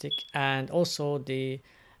unrealistic, and also the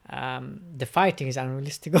fighting is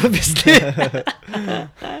unrealistic, obviously.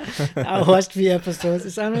 I watched 3 episodes.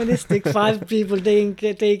 It's unrealistic. 5 people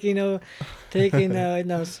taking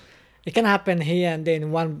it can happen here and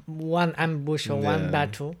then one ambush or one Yeah.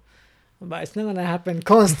 battle, but it's not gonna happen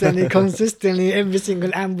constantly, consistently. Every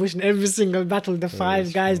single ambush and every single battle, the 5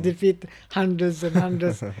 That's guys true. defeat hundreds and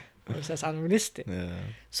hundreds. It's just unrealistic. Yeah.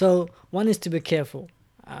 So one is to be careful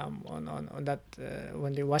on that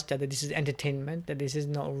when they watch that this is entertainment, that this is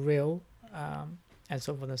not real, and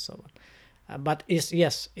so forth and so on. But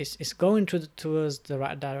it's going towards the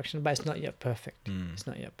right direction, but it's not yet perfect. Mm. It's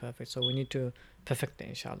not yet perfect. So we need to perfect it,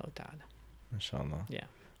 inshallah ta'ala. Inshallah. Yeah.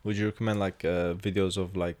 Would you recommend like videos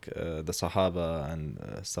of like the Sahaba and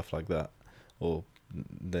stuff like that, or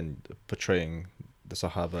then portraying the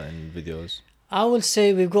Sahaba in videos? I would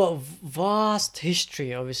say we've got a vast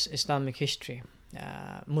history of Islamic history,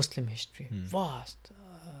 Muslim history, vast.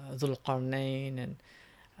 Dhul Qarnayn and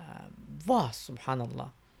vast, subhanallah.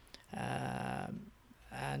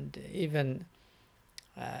 And even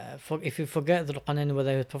if you forget Dhul Qarnayn,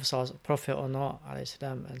 whether he was prophet or not, alayhi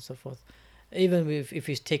salam, and so forth, even if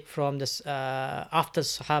you take from this after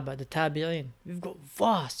Sahaba, the Tabi'in, we've got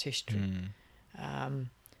vast history.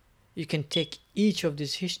 You can take each of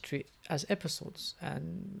this history as episodes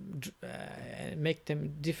and make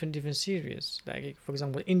them different series. Like, for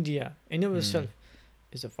example, India in itself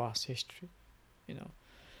is a vast history, you know.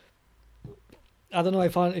 I don't know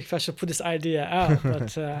if I should put this idea out,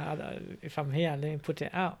 but if I'm here, let me put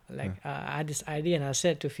it out. Like, I had this idea, and I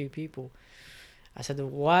said to a few people, I said,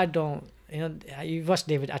 why don't you watch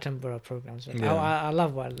David Attenborough programs? Right? Yeah. I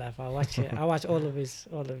love wildlife. I watch it. I watch all of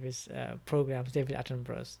his programs, David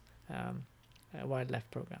Attenborough's wildlife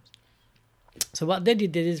programs. So what they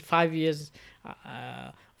did 5 years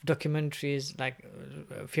documentaries, like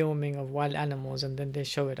filming of wild animals, and then they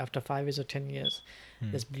show it after 5 years or 10 years.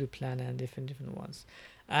 There's Blue Planet and different ones.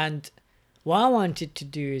 And what I wanted to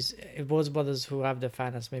do is, if both brothers who have the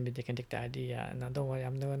finance, maybe they can take the idea. And don't worry,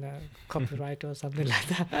 I'm not gonna copyright or something like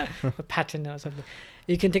that, a patent or something.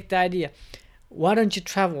 You can take the idea. Why don't you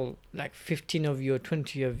travel, like 15 of you or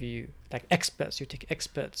 20 of you, like experts? You take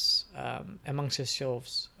experts amongst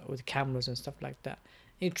yourselves with cameras and stuff like that.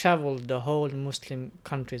 You travel the whole Muslim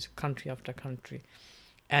countries, country after country,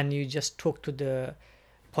 and you just talk to the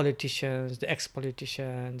politicians, the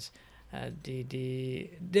ex-politicians, the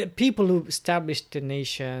people who established the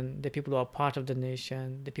nation, the people who are part of the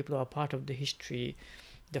nation, the people who are part of the history,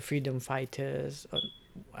 the freedom fighters,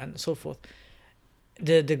 and so forth.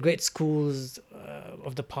 The great schools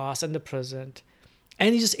of the past and the present,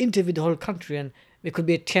 and you just interview the whole country, and it could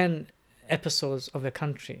be 10 episodes of a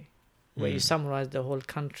country where you summarize the whole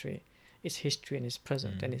country, its history and its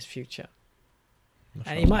present and its future.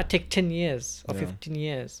 And it might take 10 years or 15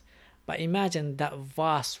 years, but imagine that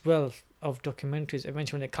vast wealth of documentaries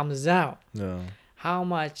eventually when it comes out. How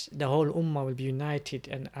much the whole ummah will be united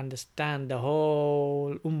and understand the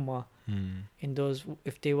whole ummah in those.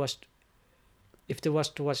 If they was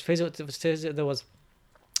to watch Facebook, there was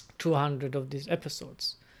 200 of these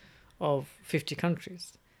episodes of 50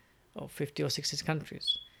 countries, or 50 or 60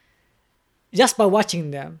 countries. Just by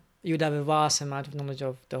watching them, you would have a vast amount of knowledge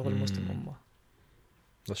of the whole Muslim ummah.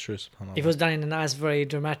 That's true, subhanAllah. If it was done in a nice, very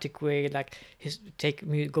dramatic way, like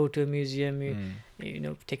go to a museum,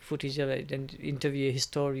 take footage of it, and interview a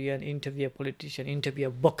historian, interview a politician, interview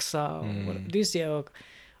a boxer,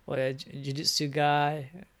 or a jiu-jitsu guy,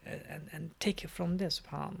 and take it from there,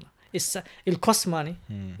 subhanAllah. It'll cost money,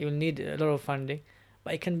 you will need a lot of funding,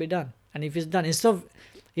 but it can be done. And if it's done, instead of,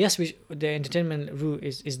 yes, the entertainment route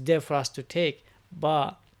is there for us to take,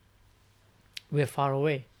 but we're far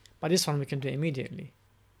away. But this one we can do immediately.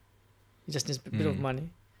 It just needs a bit of money,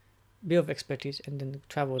 bit of expertise, and then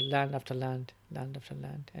travel land after land, land after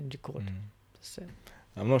land, and record. That's it.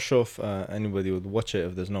 I'm not sure if anybody would watch it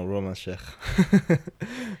if there's no romance, Sheikh.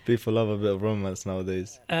 People love a bit of romance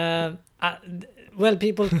nowadays. Well,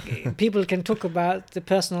 people can talk about the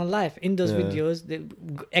personal life in those videos. The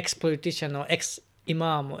ex-politician or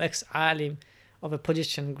ex-imam or ex-alim of a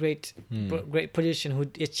position, great position, who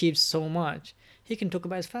achieves so much, he can talk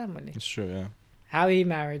about his family. It's true, yeah. How he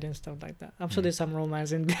married and stuff like that. I'm sure there's some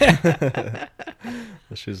romance in there.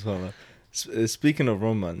 Speaking of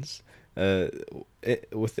romance,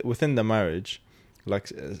 within the marriage,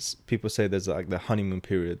 like people say there's like the honeymoon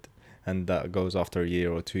period, and that goes after a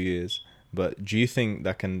year or 2 years. But do you think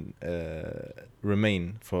that can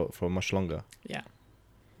remain for much longer? Yeah.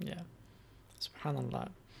 Subhanallah.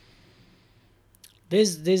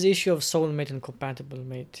 There's issue of soulmate and compatible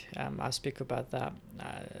mate. I speak about that.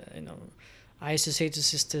 I used to say to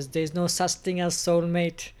sisters, there's no such thing as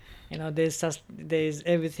soulmate. There's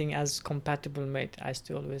everything as compatible mate. I used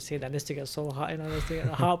to always say that. Let's get so hard, let's get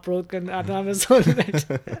heartbroken. I don't have a soulmate.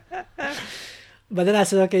 But then I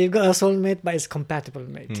said, okay, you've got a soulmate, but it's compatible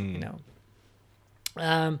mate.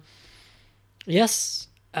 Yes,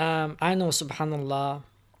 I know. Subhanallah,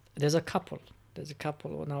 there's a couple.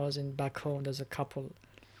 When I was back home, there's a couple.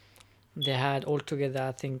 They had altogether,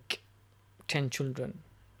 I think, 10 children,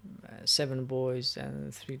 7 boys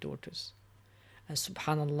and 3 daughters. And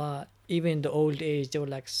subhanallah, even in the old age, they were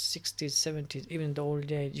like 60s, 70s, even in the old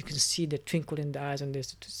age, you can see the twinkle in the eyes when they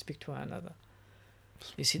used to speak to one another.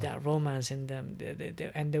 You see that romance in them.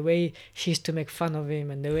 And the way she used to make fun of him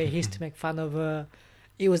and the way he used to make fun of her,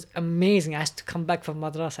 it was amazing. I used to come back from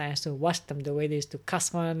madrasa, I used to watch them, the way they used to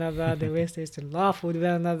cuss one another, the way they used to laugh with one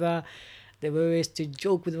another, the way they used to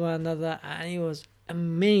joke with one another, and it was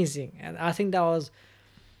amazing. And I think that was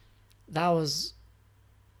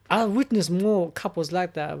I witnessed more couples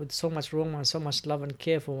like that with so much romance, so much love and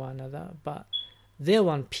care for one another, but their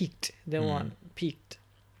one peaked.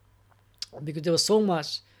 Because there was so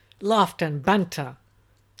much laughter and banter,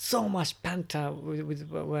 so much banter with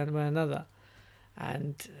one another,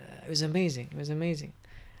 and it was amazing.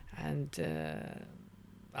 And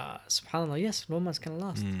subhanallah, yes, romance can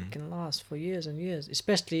last. It can last for years and years,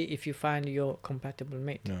 especially if you find your compatible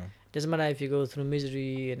mate. Doesn't matter if you go through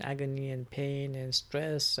misery and agony and pain and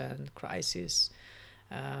stress and crisis.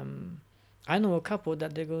 I know a couple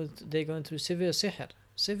that they're going through severe sihr.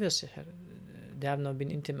 They have not been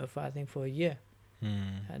intimate for, I think, for a year.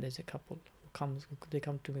 There's a couple they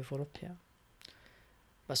come to me for ruqya.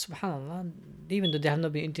 But subhanallah, even though they have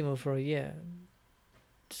not been intimate for a year,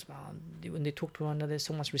 when they talk to one another, there's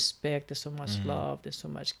so much respect, there's so much love, there's so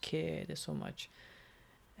much care, there's so much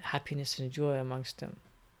happiness and joy amongst them.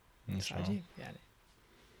 It's ajib, yani.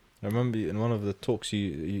 I remember in one of the talks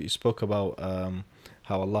you spoke about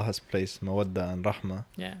how Allah has placed mawadda and rahma.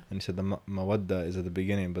 Yeah. And you said the mawadda is at the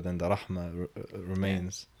beginning, but then the rahma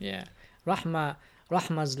remains. Yeah.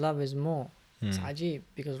 Rahma's love is more. It's ajib,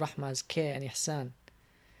 because rahma is care and ihsan.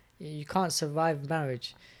 You can't survive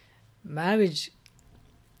marriage.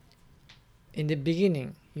 In the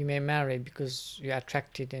beginning, you may marry because you're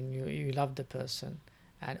attracted and you love the person,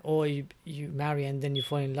 or you marry and then you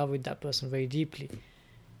fall in love with that person very deeply.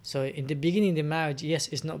 So in the beginning, the marriage, yes,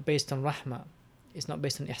 it's not based on rahma, it's not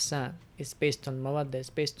based on ihsan, it's based on mawadda, it's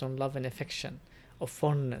based on love and affection, or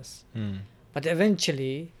fondness. But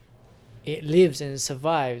eventually, it lives and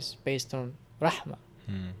survives based on rahma,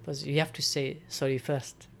 because you have to say sorry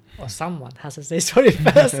first, or someone has to say sorry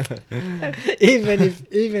first. even if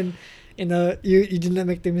you did not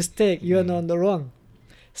make the mistake, you are not on the wrong.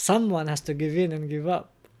 Someone has to give in and give up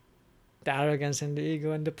the arrogance and the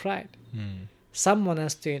ego and the pride. Someone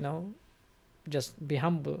has to, just be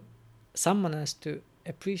humble. Someone has to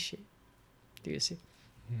appreciate. Do you see?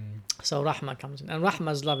 So rahmah comes in. And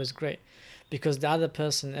rahmah's love is great, because the other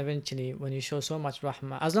person eventually, when you show so much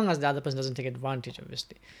rahmah, as long as the other person doesn't take advantage,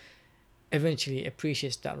 obviously, eventually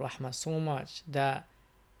appreciates that rahmah so much that,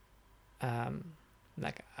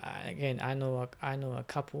 again, I know a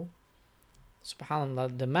couple,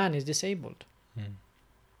 subhanallah, the man is disabled.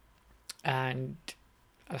 And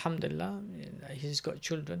alhamdulillah, he's got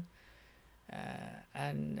children,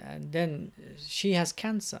 and then she has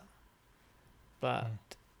cancer, but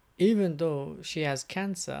even though she has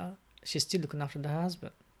cancer, she's still looking after her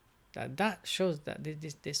husband. That shows that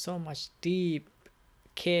there's so much deep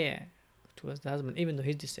care towards the husband, even though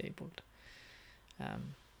he's disabled.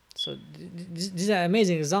 So these are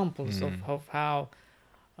amazing examples of how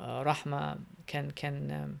rahma can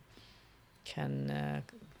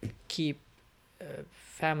keep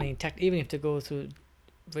family intact, even if they go through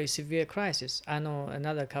very severe crisis. I know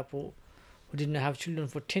another couple who didn't have children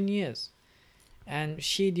for 10 years, and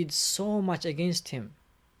she did so much against him,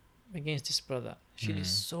 against his brother. She did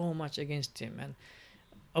so much against him. And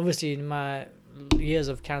obviously in my years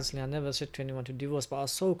of counseling, I never said to anyone to divorce, but I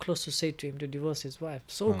was so close to say to him to divorce his wife.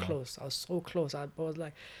 So close. I was so close. I was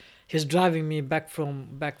like, he was driving me back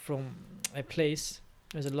from a place.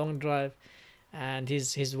 It was a long drive, and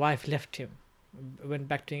his wife left him, went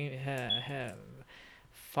back to her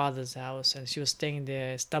father's house, and she was staying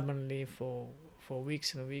there stubbornly for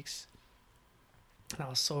weeks and weeks. And I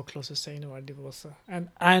was so close to saying, no, I divorce her. And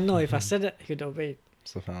I know if I said it, he'd obey.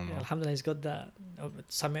 Subhanallah. Alhamdulillah, he's got that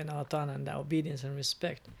Sami'na wa ata'na and that obedience and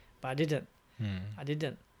respect. But I didn't. I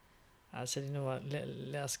didn't. I said, you know what,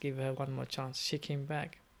 let us give her one more chance. She came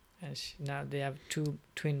back, and now they have 2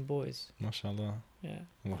 twin boys. MashaAllah. Yeah.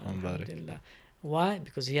 Alhamdulillah. Why?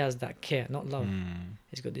 Because he has that care, not love.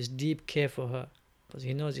 He's got this deep care for her. Because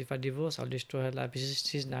he knows if I divorce, I'll destroy her life.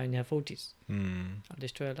 She's now in her 40s. I'll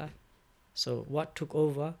destroy her life. So what took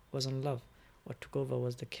over wasn't love. What took over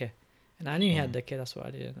was the care. And I knew he had the care, that's why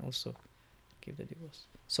I didn't also give the divorce.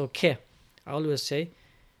 So care. I always say,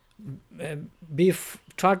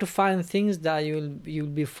 try to find things that you'll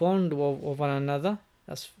be fond of one another.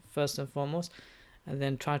 That's first and foremost. And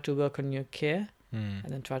then try to work on your care. And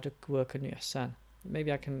then try to work on your ihsan.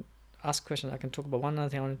 Maybe I can ask questions. I can talk about one other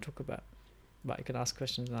thing I want to talk about. But you can ask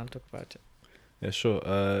questions and I'll talk about it. Yeah, sure.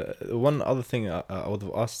 One other thing I would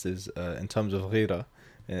have asked is in terms of ghira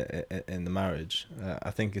in the marriage.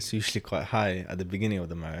 I think it's usually quite high at the beginning of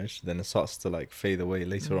the marriage. Then it starts to like fade away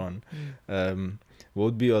later on. What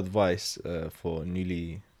would be your advice for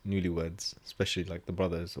newlyweds, especially like the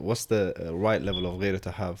brothers? What's the right level of ghira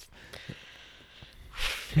to have?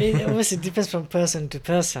 It obviously depends from person to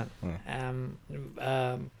person.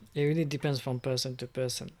 It really depends from person to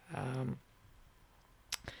person.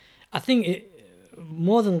 I think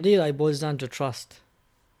more than ghira, it boils down to trust.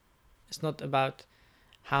 It's not about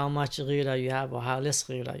how much ghira you have or how less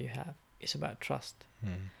ghira you have. It's about trust.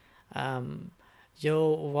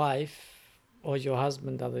 Your wife or your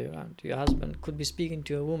husband, the other way around, your husband could be speaking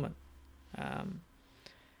to a woman.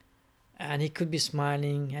 And he could be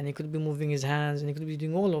smiling, and he could be moving his hands, and he could be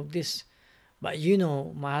doing all of this. But you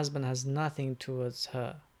know, my husband has nothing towards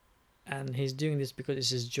her. And he's doing this because it's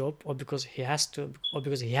his job, or because he has to, or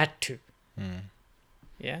because he had to.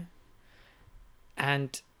 Yeah?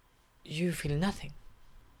 And you feel nothing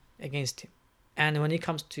against him. And when he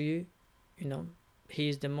comes to you, you know, he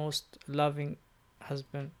is the most loving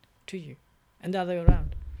husband to you. And the other way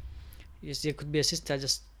around. You see, it could be a sister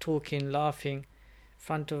just talking, laughing in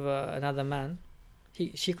front of another man.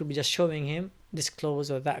 She could be just showing him this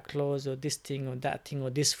clothes or that clothes or this thing or that thing or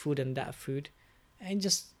this food and that food. And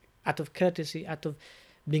just out of courtesy, out of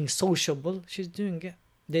being sociable, she's doing it.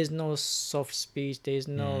 There's no soft speech. There's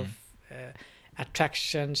no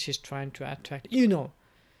attraction. She's trying to attract. You know.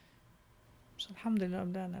 So alhamdulillah.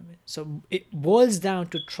 So it boils down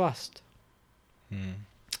to trust.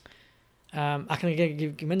 I can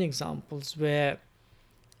give many examples where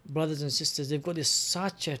brothers and sisters, they've got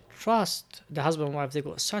such a trust. The husband and wife, they've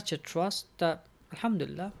got such a trust that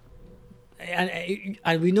alhamdulillah.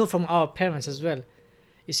 And we know from our parents as well.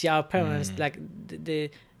 You see, our parents, like in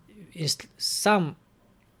some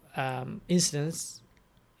incidents,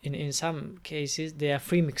 in some cases, they are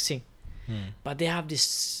free mixing, but they have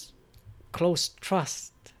this close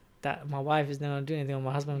trust that my wife is not going to do anything or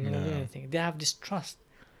my husband is not going to do anything. They have this trust.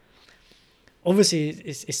 Obviously,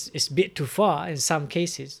 it's a bit too far in some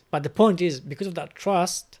cases, but the point is, because of that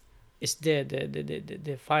trust, it's there.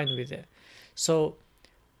 They're fine with it. So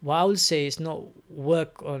what I would say is not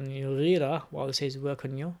work on your ghira. What I would say is work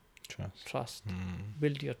on your trust.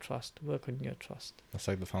 Build your trust. Work on your trust. That's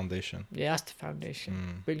like the foundation. Yeah, that's the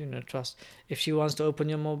foundation. Building your trust. If she wants to open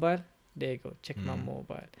your mobile, there you go. Check my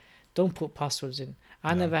mobile. Don't put passwords in.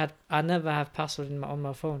 I never have password on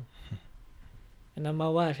my phone. And then my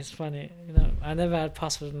wife is funny. You know, I never had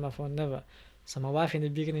passwords on my phone. Never. So my wife in the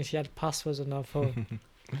beginning, she had passwords on her phone.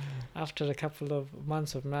 After a couple of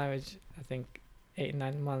months of marriage, I think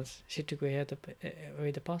 8-9 months, she took away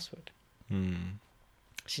the password.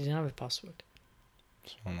 She didn't have a password.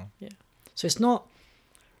 Yeah. So it's not.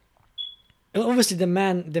 Obviously, the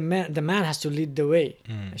man has to lead the way,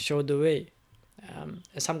 show the way.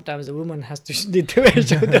 Sometimes the woman has to lead the way,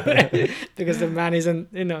 show the way, because the man isn't,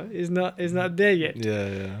 is not there yet.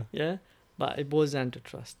 Yeah. But it boils down to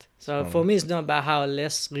trust. So for me, it's not about how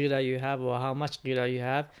less ghira you have or how much ghira you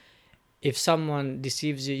have. If someone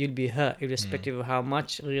deceives you, you'll be hurt, irrespective of how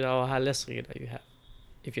much ghira or how less ghira you have.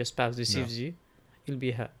 If your spouse deceives you, you'll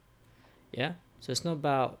be hurt. Yeah. So it's not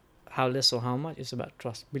about how less or how much, it's about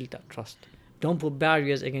trust. Build that trust. Don't put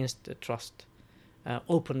barriers against the trust.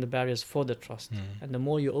 Open the barriers for the trust. And the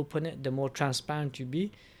more you open it, the more transparent you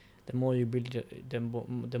be, the more you build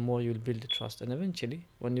the more you'll build the trust. And eventually,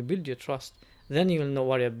 when you build your trust, then you will not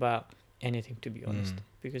worry about anything, to be honest.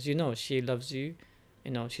 Because you know she loves you,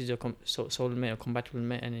 you know she's your soulmate or compatible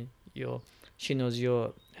mate, and she knows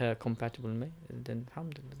you're her compatible mate. And then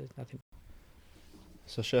alhamdulillah, there's nothing.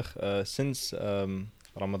 So Sheikh, since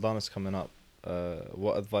Ramadan is coming up,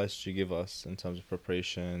 what advice do you give us in terms of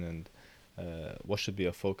preparation, and what should be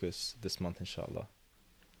our focus this month, inshallah?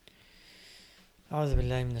 أعوذ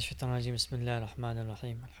بالله من الشيطان الرجيم بسم الله الرحمن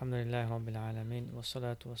الرحيم الحمد لله رب العالمين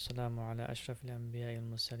والصلاة والسلام على أشرف الأنبياء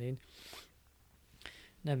والمرسلين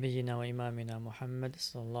نبينا وإمامنا محمد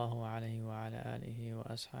صلى الله عليه وعلى آله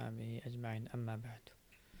وأصحابه أجمعين أما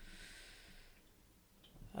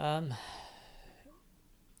بعد.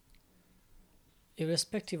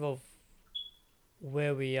 Irrespective of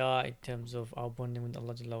where we are in terms of our bonding with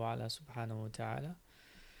Allah Jalla wa Ala subhanahu wa ta'ala,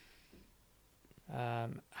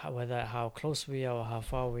 whether how close we are or how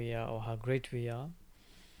far we are or how great we are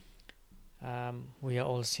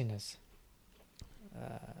all sinners.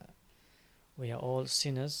 We are all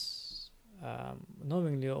sinners,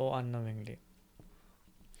 knowingly or unknowingly.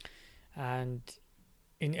 And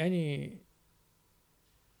in any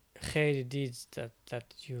khair deeds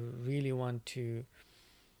that you really want to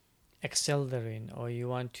excel therein, or you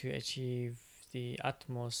want to achieve the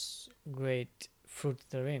utmost great fruit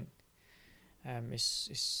therein,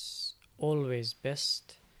 it's always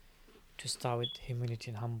best to start with humility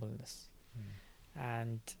and humbleness.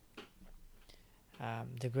 And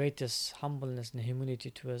the greatest humbleness and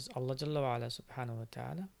humility towards Allah Jalla wa Ala subhanahu wa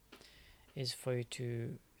ta'ala is for you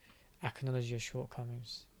to acknowledge your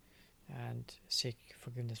shortcomings and seek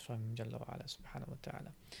forgiveness from Him Jalla wa Ala subhanahu wa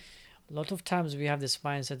ta'ala. A lot of times we have this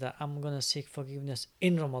mindset that I'm going to seek forgiveness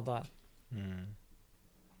in Ramadan.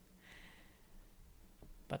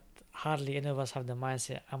 But hardly any of us have the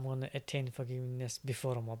mindset, I'm going to attain forgiveness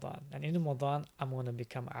before Ramadan. And in Ramadan, I'm going to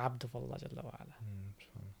become abd of Allah Jalla wa Ala.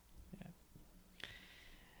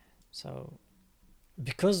 So,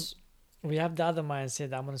 because we have the other mindset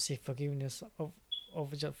that I'm going to seek forgiveness from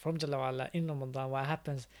Jalla wa Ala in Ramadan, what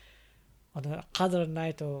happens on a Qadr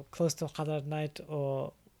night or close to Qadr night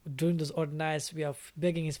or during those odd nights, we are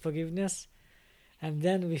begging His forgiveness, and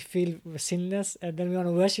then we feel we're sinless, and then we want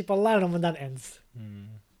to worship Allah, and Ramadan ends.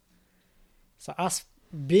 So us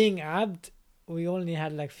being abd, we only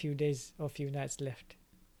had like few days or few nights left.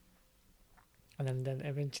 And then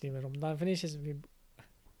eventually when Ramadan finishes, we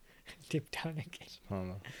dip down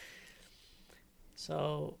again.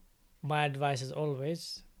 So my advice is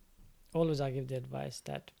always I give the advice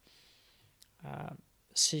that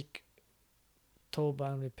seek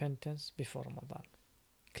tawbah and repentance before Ramadan.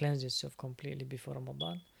 Cleanse yourself completely before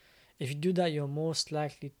Ramadan. If you do that, you're most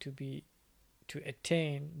likely to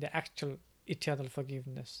attain the actual eternal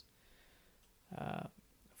forgiveness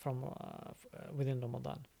from within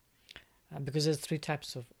Ramadan. Because there's 3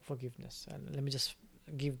 types of forgiveness. Let me just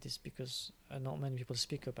give this because not many people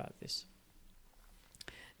speak about this.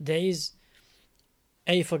 There is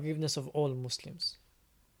a forgiveness of all Muslims.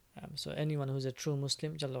 So anyone who's a true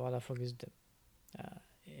Muslim, Jalla wa Ala forgives them.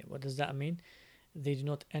 What does that mean? They do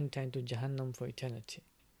not enter into Jahannam for eternity.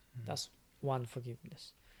 That's one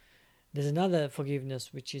forgiveness. There's another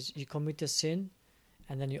forgiveness, which is you commit a sin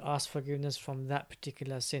and then you ask forgiveness from that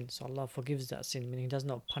particular sin. So Allah forgives that sin, meaning He does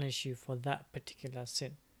not punish you for that particular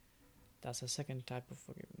sin. That's a second type of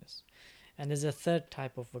forgiveness. And there's a third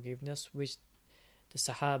type of forgiveness which the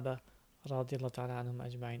Sahaba radiallahu ta'ala anhum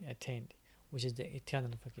ajma'in attained, which is the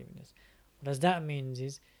eternal forgiveness. What does that mean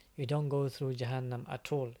is you don't go through Jahannam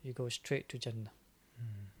at all, you go straight to Jannah.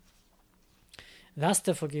 That's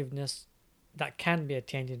the forgiveness that can be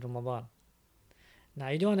attained in Ramadan. Now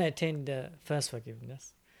you don't want to attain the first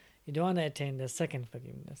forgiveness, you don't want to attain the second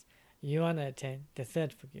forgiveness, you want to attain the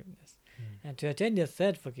third forgiveness. And to attain the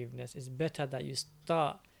third forgiveness, it's better that you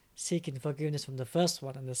start seeking forgiveness from the first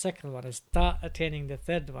one and the second one, and start attaining the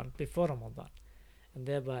third one before Ramadan, and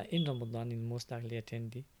thereby in Ramadan you most likely attain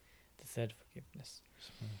the third forgiveness.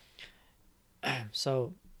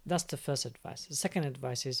 So that's the first advice. The second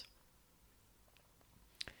advice is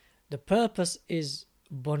the purpose is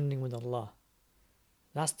bonding with Allah.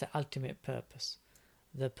 That's the ultimate purpose.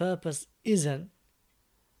 The purpose isn't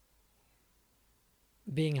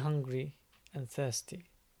being hungry and thirsty,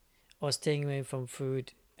 or staying away from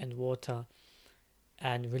food and water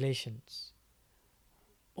and relations,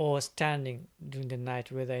 or standing during the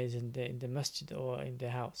night, whether it's in the masjid or in the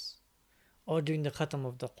house, or doing the khatam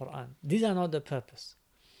of the Quran. These are not the purpose.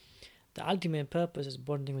 The ultimate purpose is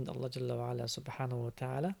bonding with Allah Jalla wa Ala subhanahu wa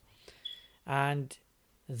ta'ala. And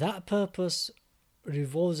that purpose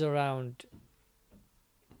revolves around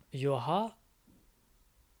your heart,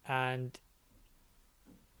 and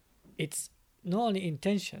it's not only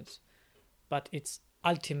intentions, but it's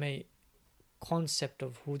ultimate concept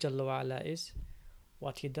of who Jalla wa Ala is,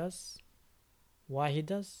 what He does, why He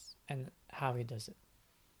does, and how He does it.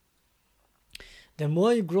 The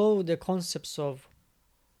more you grow the concepts of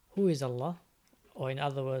who is Allah, or in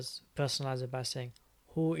other words, personalize it by saying,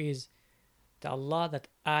 who is the Allah that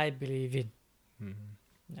I believe in?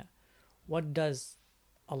 Yeah. What does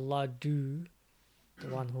Allah do, the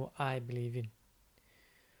one who I believe in?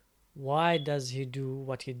 Why does He do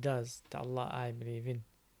what He does, the Allah I believe in?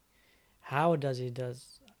 How does He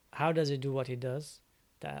do what He does,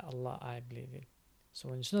 the Allah I believe in? So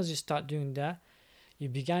as soon as you start doing that, you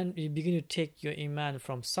begin to take your iman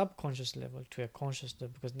from subconscious level to a conscious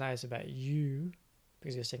level, because now it's about you,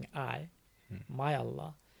 because you're saying I, my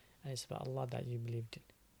Allah, and it's about Allah that you believed in.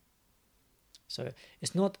 So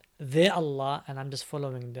it's not their Allah and I'm just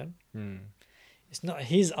following them. It's not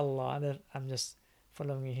His Allah that I'm just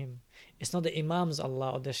following Him. It's not the Imam's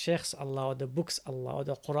Allah or the Sheikh's Allah or the book's Allah or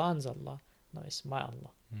the Quran's Allah. No, it's my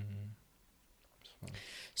Allah.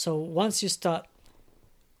 So once you start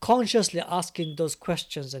consciously asking those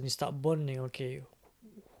questions and you start bonding, okay,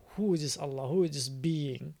 who is this Allah? Who is this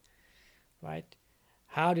being? Right?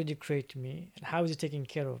 How did He create me? And how is He taking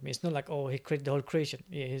care of me? It's not like, oh, He created the whole creation.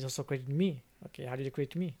 Yeah, He's also created me. Okay, how did He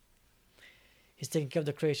create me? He's taking care of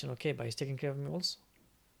the creation, okay, but He's taking care of me also.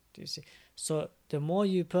 Do you see? So the more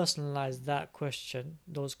you personalize that question,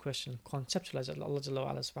 those questions, conceptualize Allah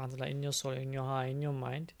subhanahu wa ta'ala in your soul, in your heart, in your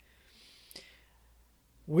mind,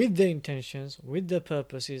 with the intentions, with the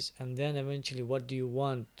purposes, and then eventually what do you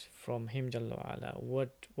want from Him Jalla wa Ala?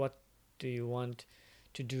 What do you want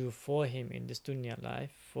to do for Him in this dunya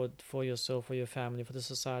life, for yourself, for your family, for the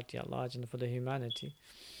society at large, and for the humanity?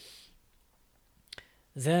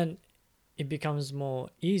 Then it becomes more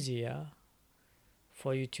easier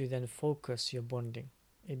for you to then focus your bonding.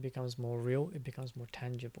 It becomes more real, it becomes more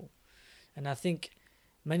tangible. And I think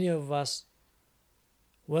many of us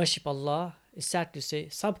worship Allah, it's sad to say,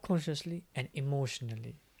 subconsciously and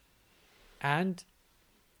emotionally. And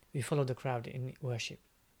we follow the crowd in worship,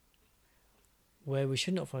 where we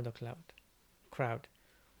should not follow the crowd,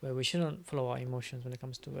 where we should not follow our emotions when it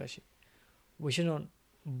comes to worship. We should not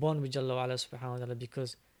bond with Allah subhanahu wa ta'ala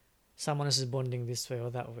because someone else is bonding this way or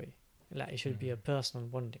that way. Like, it should be a personal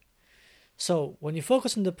bonding. So when you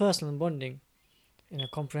focus on the personal bonding in a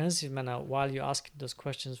comprehensive manner, while you ask those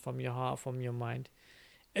questions from your heart, from your mind,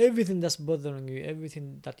 everything that's bothering you,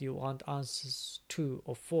 everything that you want answers to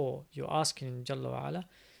or for, you're asking Jalla wa Ala,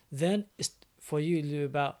 then it's for you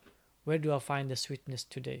about, where do I find the sweetness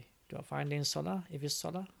today? Do I find it in Salah? If it's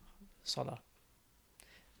Salah, Salah.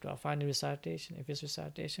 Do I find it in recitation? If it's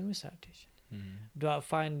recitation, recitation. Do I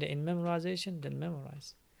find it in memorization? Then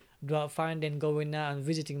memorize. Do I find it in going out and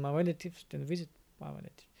visiting my relatives? Then visit my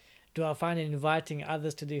relatives. Do I find it in inviting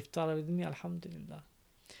others to the iftar with me? Alhamdulillah.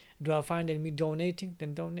 Do I find it in me donating?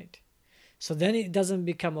 Then donate. So then it doesn't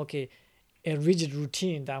become, okay, a rigid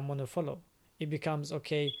routine that I'm going to follow. It becomes,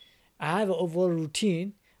 okay, I have an overall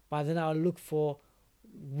routine, but then I'll look for,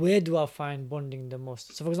 where do I find bonding the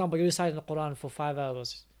most? So for example, you recite the Quran for 5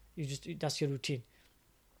 hours. That's your routine.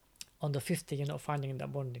 On the 5th day, you're not finding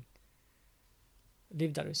that bonding.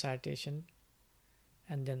 Leave that recitation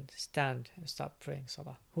and then stand and start praying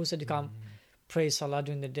Salah. Who said you can't pray Salah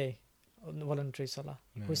during the day? Voluntary Salah.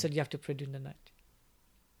 Yeah. Who said you have to pray during the night?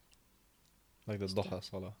 Like the Duha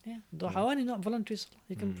Salah. Yeah, Duha, only not voluntary Salah.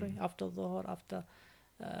 You can pray after Dhuhr,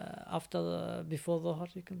 before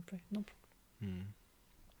Dhuhr, you can pray. No problem.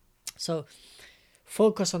 So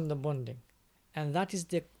focus on the bonding. And that is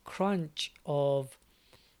the crunch of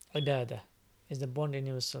ibadah, is the bond in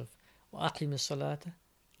yourself. وَأَقِمِ الصَّلَاةَ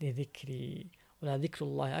لِذِكْرِي وَلَا ذِكْرُ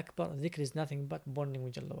اللَّهِ أَكْبَرُ. Dhikr is nothing but bonding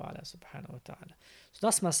with Allah wa subhanahu wa ta'ala. So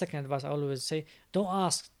that's my second advice. I always say, don't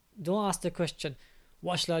ask the question,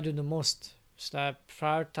 what shall I do the most? Should I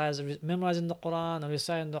prioritize memorizing the Quran or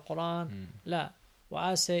reciting the Quran? La. What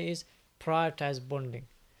I say is, prioritize bonding.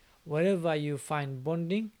 Wherever you find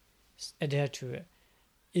bonding, adhere to it.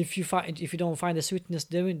 If you don't find the sweetness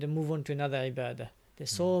therein, then move on to another ibadah.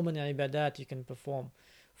 There's so many ibadat you can perform,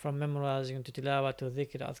 from memorizing to tilawah to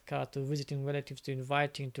dhikr, adhkar, to visiting relatives, to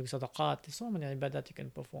inviting, to sadaqat. There's so many ibadat you can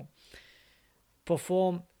perform.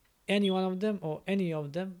 Perform any one of them or any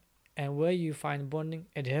of them, and where you find bonding,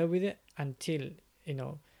 adhere with it until you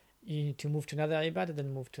need to move to another ibadah,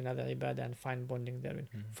 then move to another ibadah and find bonding therein.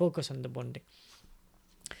 Focus on the bonding.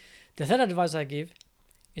 The third advice I give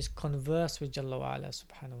is converse with Jalla wa Ala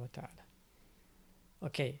subhanahu wa ta'ala.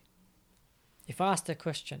 Okay, if I ask the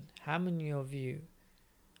question, how many of you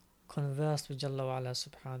converse with Jalla wa Ala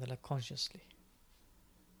subhanahu wa ta'ala consciously?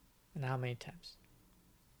 And how many times?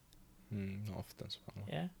 Not often,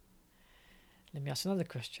 subhanAllah. Yeah? Let me ask another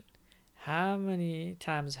question. How many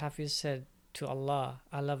times have you said to Allah,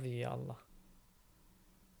 I love you, Ya Allah?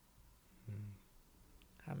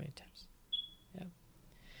 How many times? Yeah.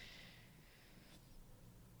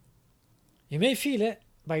 You may feel it,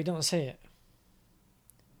 but you don't say it.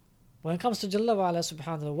 When it comes to Jalla wa Ala subhanahu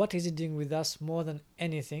wa ta'ala, what is He doing with us more than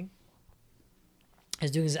anything?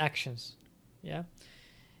 He's doing His actions. Yeah?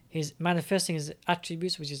 He's manifesting His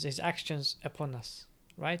attributes, which is His actions upon us.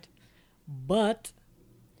 Right? But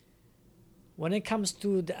when it comes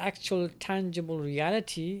to the actual tangible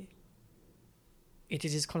reality, it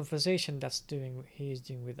is His conversation He is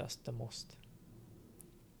doing with us the most.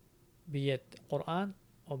 Be it Quran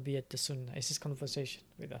or be it the Sunnah, it's His conversation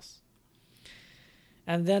with us.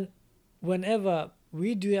 And then whenever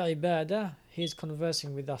we do ibadah, He is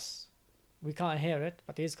conversing with us. We can't hear it,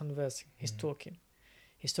 but He is conversing. He's talking.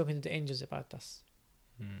 He's talking to the angels about us.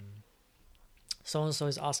 So-and-so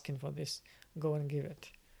is asking for this. Go and give it.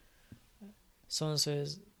 So-and-so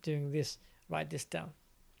is doing this. Write this down.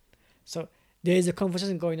 So there is a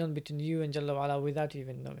conversation going on between you and Jalla wa Ala without you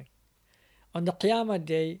even knowing. On the Qiyamah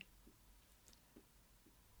day,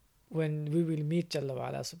 when we will meet Jalla wa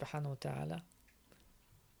Ala subhanahu wa ta'ala,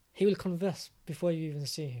 He will converse before you even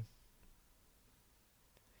see Him.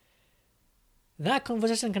 That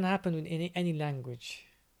conversation can happen in any language,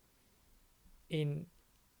 in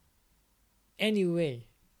any way.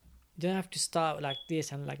 You don't have to start like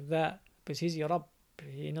this and like that, because He's your Rabb.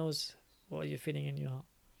 He knows what you're feeling in your heart.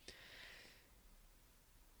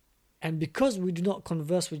 And because we do not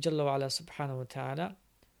converse with Jalla wa Ala subhanahu wa ta'ala,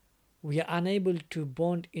 we are unable to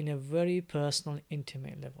bond in a very personal,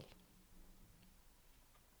 intimate level.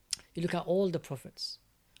 You look at all the prophets.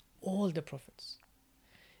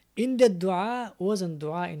 In the dua wasn't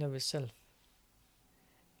dua in of itself.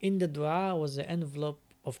 In the dua was the envelope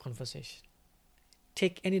of conversation.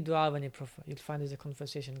 Take any dua of any prophet, you'll find there's a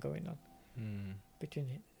conversation going on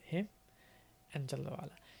between him and Jalla wa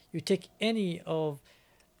Ala. You take any of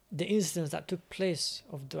the incidents that took place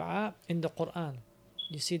of dua in the Quran,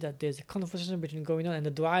 you see that there's a conversation between going on and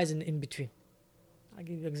the dua is in between. I'll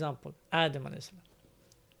give you an example. Adam alayhi salam.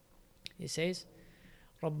 He says,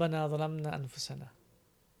 رَبَّنَا ظَلَمْنَا أَنفُسَنَا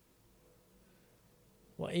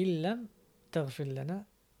وَإِن لَمْ تَغْفِرْ لَنَا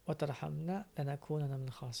وَتَرْحَمْنَا لَنَكُونَنَ مِنَ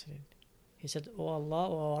الْخَاسِرِينَ. He said, Oh Allah,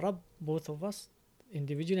 O Rabb, both of us,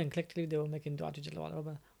 individually and collectively, they were making dua to Jalla wa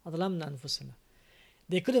Ala. رَبَّنَا ظَلَمْنَا أَنفُسَنَا.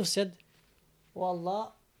 They could have said, Oh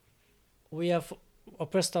Allah, we have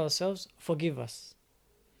oppressed ourselves, forgive us.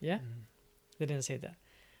 Yeah? They didn't say that.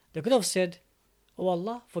 They could have said, Oh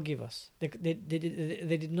Allah, forgive us. They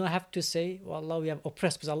did not have to say, Oh Allah, we have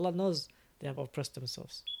oppressed, because Allah knows they have oppressed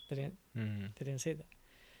themselves. They didn't say that.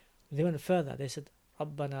 They went further. They said,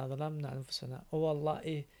 رَبَّنَا ظَلَمْنَا أَنفُسَنَا. Oh Allah,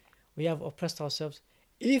 we have oppressed ourselves.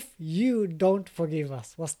 If you don't forgive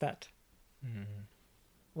us, what's that?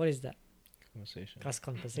 What is that? Conversation. That's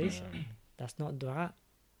conversation. That's not dua.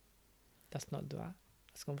 That's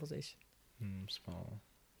conversation. SubhanAllah.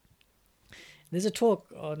 There's a talk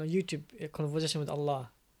on YouTube, a conversation with Allah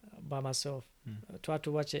by myself. Try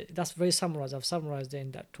to watch it. That's very summarized. I've summarized it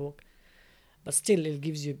in that talk. But still, it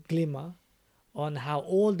gives you a glimmer on how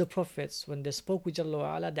all the prophets, when they spoke with Jalla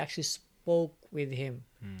wa Ala, they actually spoke with Him.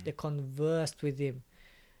 They conversed with Him.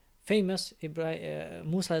 Famous,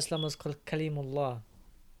 Musa Islam was called Kalimullah.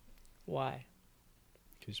 Why?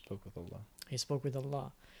 He spoke with Allah. He spoke with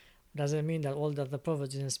Allah. Does it mean that all the other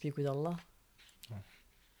prophets didn't speak with Allah? No.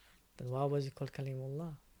 Then why was he called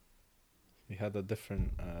Kalimullah? He had a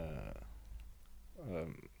different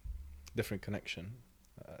connection,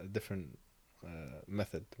 different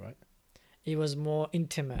method, right? It was more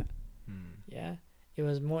intimate. Yeah? It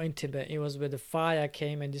was more intimate. It was where the fire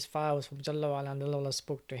came, and this fire was from Jalla wa Ala, and Allah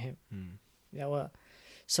spoke to him. Yeah, well,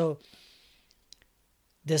 so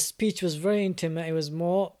the speech was very intimate. It was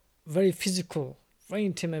more very physical, very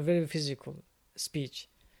intimate, very physical speech,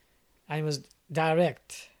 and it was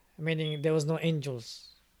direct, meaning there was no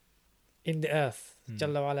angels in the earth.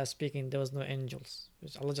 Jalla wa Ala speaking, there was no angels. It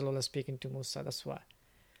was Allah Jalla wa Ala speaking to Musa. That's why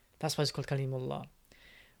it's called Kalimullah.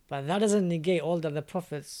 But that doesn't negate all the other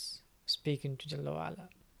prophets speaking to Jalla wa Ala.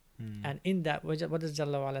 And in that, what does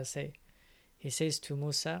Jalla wa Ala say? He says to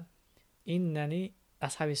Musa, Innani,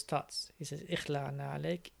 that's how he starts. He says, Ikhla'na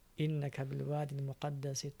alayk, innaka bilwadi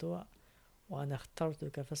al-muqaddasi tuwa, wa ana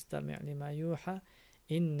akhtartuka fastami' lima yuha,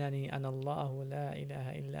 إِنَّنِي أَنَا اللَّهُ لَا إِلَهَ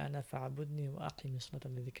إِلَّا أَنَا فَاعْبُدْنِي وَأَقِمِ الصَّلَاةَ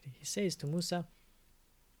لِذِكْرِي. He says to Musa,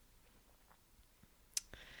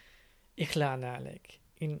 إِخْلَعْنَا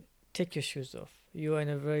عَلَيْكَ, take your shoes off. You are in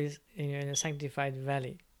a sanctified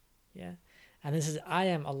valley. Yeah, and this is I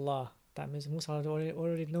am Allah. That means Musa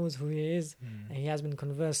already knows who he is, and he has been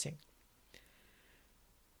conversing.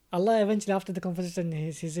 Allah eventually, after the conversation,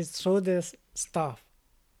 he says, throw the staff.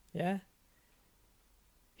 Yeah,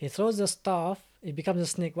 he throws the staff, it becomes a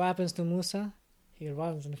snake. What happens to Musa? He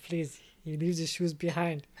runs and flees. He leaves his shoes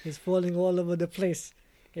behind. He's falling all over the place.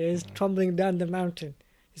 He's tumbling down the mountain.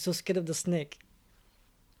 He's so scared of the snake.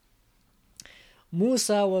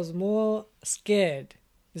 Musa was more scared.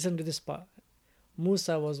 Listen to this part.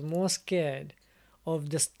 Musa was more scared of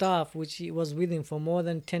the staff which he was with him for more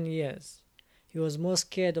than 10 years. He was more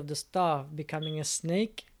scared of the staff becoming a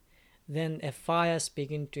snake than a fire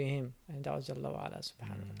speaking to him. And that was Allah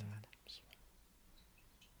subhanahu wa ta'ala.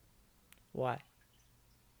 Why?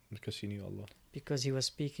 Because he knew Allah. Because he was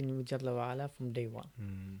speaking with Allah from day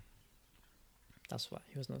one. That's why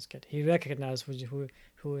he was not scared. He recognized who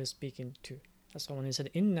he was speaking to. That's why when he said,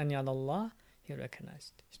 Innani ala Allah, he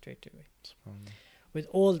recognized straight away. With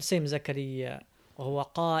all the same Zakaria,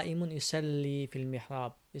 وَهُوَ قَائِمٌ يُسَلِّي فِي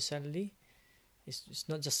الْمِحْرَابِ. Yusalli, it's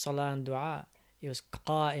not just salah and dua. He was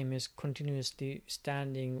qa'im, he was continuously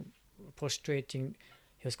standing, prostrating.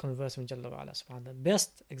 He was conversing with Allah subhanahu wa ta'ala. The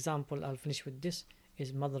best example, I'll finish with this,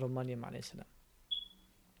 is Mother of Maryam alayhi salam.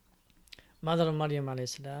 Mother of Maryam alayhi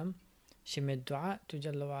salam, she made dua to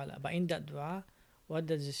Jalla wa ala. But in that dua, what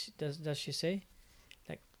does she say?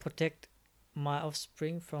 Like, protect my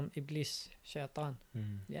offspring from Iblis, Shaitan.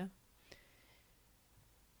 Yeah.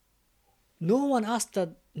 No one asked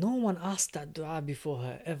that dua before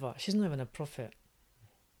her ever. She's not even a prophet.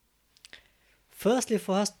 Firstly,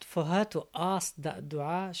 for her to ask that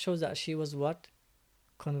dua shows that she was what?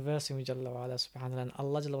 Conversing with Allah subhanahu wa ta'ala, and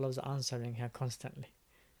Allah was answering her constantly.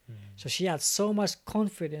 So she had so much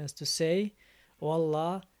confidence to say, oh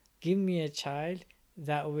Allah, give me a child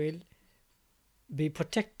that will be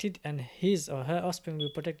protected, and his or her offspring will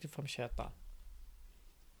be protected from shaitan.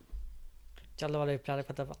 Jalla replied,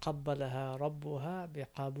 فَتَقَبَّلَهَا رَبُّهَا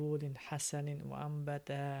بِقَبُولٍ حَسَنٍ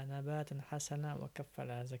وَأَنْبَتَهَا نَبَاتًا حَسَنًا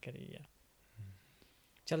وَكَفَّلَهَا زَكَرِيَّا.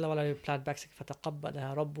 Jalla replied back,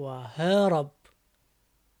 فَتَقَبَّلَهَا رَبُّهَا. Her Rabb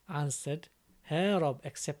answered. Her Rabb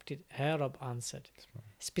accepted. Her Rabb answered.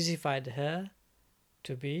 Specified her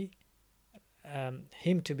to be,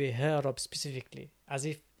 him to be her Rabb specifically, as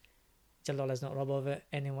if Jalla is not Rabb over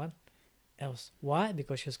anyone else. Why?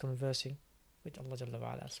 Because she was conversing with Allah Jalla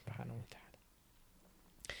wa ala subhanahu wa ta'ala.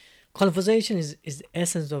 Conversation is the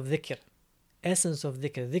essence of dhikr. Essence of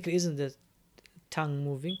dhikr. Dhikr isn't the tongue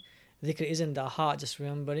moving. Dhikr isn't the heart just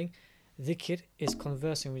remembering. Dhikr is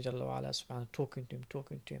conversing with Allah wa ala subhanahu, talking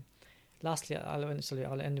to him. Lastly,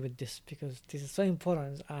 I'll end with this, because this is so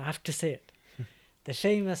important. I have to say it. The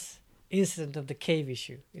famous incident of the cave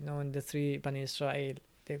issue. When the three Bani Israel,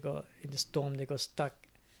 they go in the storm, they got stuck,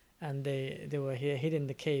 and they were here hidden in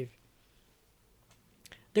the cave.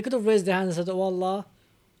 They could have raised their hands and said, "Oh Allah,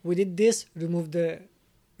 we did this. Remove the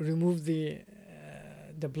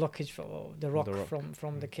blockage, the rock.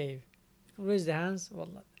 From the cave." Raise their hands.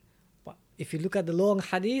 Wallah. But if you look at the long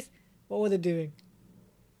hadith, what were they doing?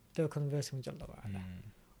 They were conversing with Allah.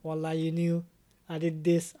 Wallah, you knew I did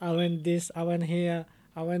this, I went here,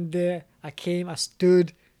 I went there, I came, I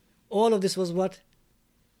stood. All of this was what?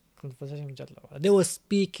 Conversation with Allah. They were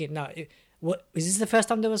speaking. Now, is this the first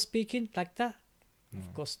time they were speaking like that? No.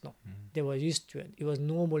 Of course not. They were used to it. It was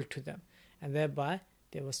normal to them. And thereby,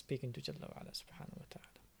 they were speaking to Allah subhanahu wa ta'ala.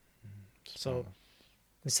 So,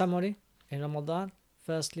 in summary, in Ramadan,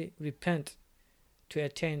 firstly, repent to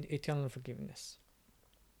attain eternal forgiveness.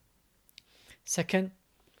 Second,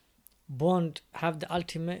 have the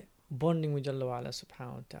ultimate bonding with Allah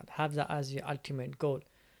subhanahu wa ta'ala. Have that as your ultimate goal.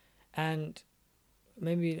 And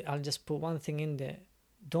maybe I'll just put one thing in there.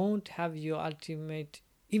 Don't have your ultimate,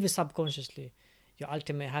 even subconsciously, your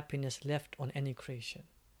ultimate happiness left on any creation.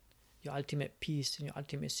 Your ultimate peace and your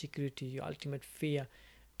ultimate security, your ultimate fear,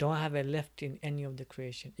 don't have it left in any of the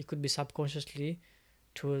creation. It could be subconsciously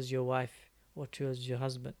towards your wife, or towards your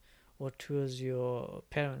husband, or towards your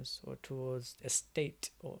parents, or towards a state,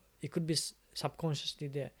 or it could be subconsciously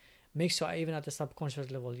there. Make sure even at the subconscious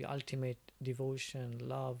level, your ultimate devotion,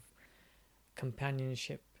 love,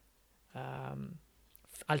 companionship,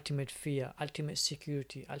 ultimate fear, ultimate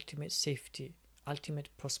security, ultimate safety, ultimate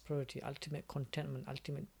prosperity, ultimate contentment,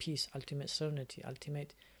 ultimate peace, ultimate serenity,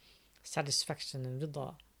 ultimate satisfaction and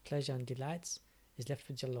rida, pleasure and delights is left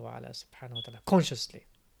with Jalla wa ala subhanahu wa ta'ala consciously.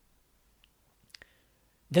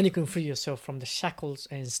 then you can free yourself from the shackles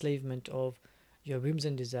and enslavement of your whims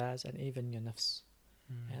and desires and even your nafs.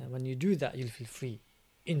 And when you do that, you'll feel free.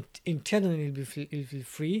 Internally, you'll feel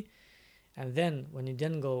free. And then, when you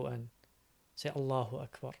then go and say Allahu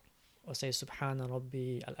Akbar, or say Subhana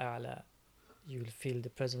Rabbi al-A'la, you will feel the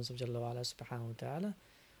presence of Jalla wa Ala subhanahu wa ta'ala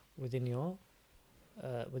within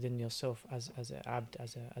yourself as a abd,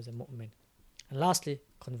 as a mu'min. And lastly,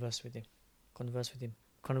 converse with him. Converse with him.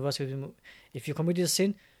 Converse with him. If you committed a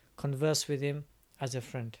sin, converse with him as a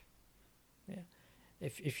friend. Yeah.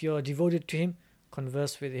 If you're devoted to him,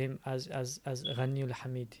 converse with him as Ghaniul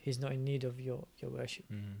Hamid. He's not in need of your worship.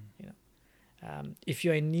 You know. If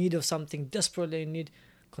you're in need of something, desperately in need,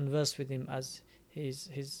 converse with him as he's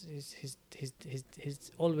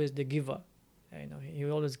always the giver. You know, he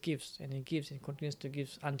always gives and he gives and continues to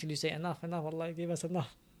give until you say enough, Allah, give us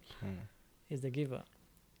enough. He's the giver.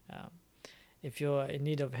 If you're in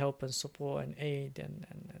need of help and support and aid and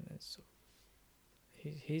so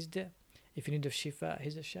he's there. If you need of shifa,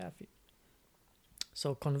 he's a shafi.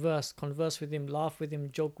 So converse with him, laugh with him,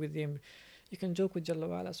 joke with him. You can joke with Jalla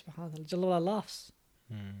wa Ala subhanahu wa ta'ala. Jalla wa Ala laughs.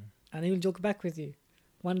 And he will joke back with you.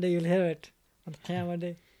 One day you'll hear it on Qiyamah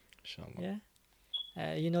Day. Inshallah.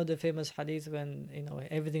 Yeah. You know the famous hadith when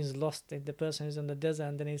everything's lost and the person is in the desert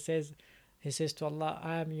and then he says to Allah,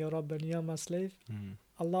 I am your Rabb and you are my slave.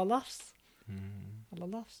 Allah laughs. Allah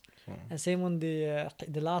laughs. And same when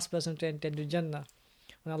the last person to enter the Jannah,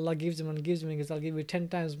 when Allah gives him, he goes, I'll give you 10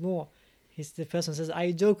 times more. The person says, are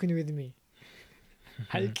you joking with me?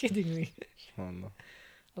 Are you kidding me? Allah,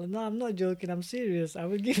 no, I'm not joking, I'm serious. I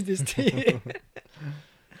will give this to you.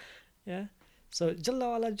 Yeah. So Jalla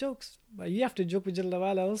wa Ala jokes, but you have to joke with Jalla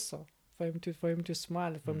wa Ala also for him to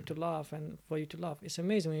smile, for him to laugh, and for you to laugh. It's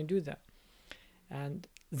amazing when you do that, and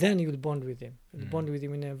then you will bond with him. You'll bond with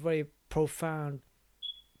him in a very profound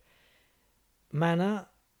manner,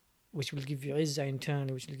 which will give you izzah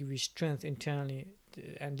internally, which will give you strength internally,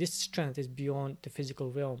 and this strength is beyond the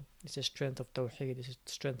physical realm. It's a strength of tawheed. It's a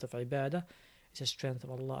strength of ibadah. It's a strength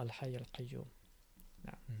of Allah al-Hayy al-Qayyum.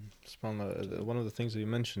 SubhanAllah, one of the things that you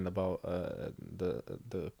mentioned about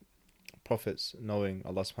the prophets knowing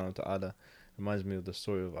Allah subhanahu wa ta'ala reminds me of the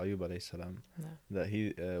story of Ayub alayhi salam. That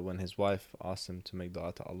he when his wife asked him to make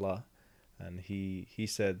dua to Allah, and he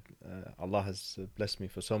said, Allah has blessed me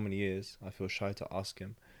for so many years, I feel shy to ask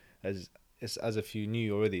him. It's as if you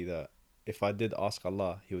knew already that if I did ask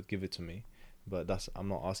Allah, he would give it to me, but I'm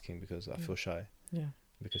not asking because I feel shy. Yeah.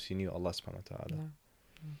 Because he knew Allah subhanahu wa ta'ala.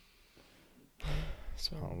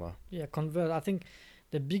 SubhanAllah. Yeah, convert. I think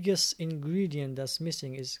the biggest ingredient that's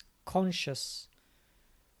missing is conscious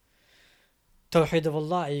Tawheed of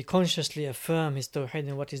Allah. You consciously affirm His Tawheed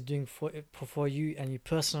and what He's doing for you, and you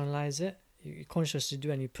personalize it. You consciously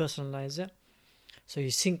do and you personalize it. So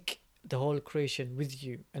you sync the whole creation with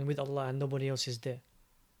you and with Allah, and nobody else is there.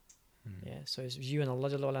 Yeah, so it's you and Allah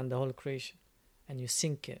Jalla wa Ala and the whole creation, and you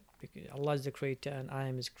sync it because Allah is the creator and I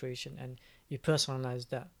am His creation, and you personalize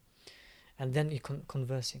that. And then you're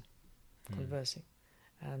conversing,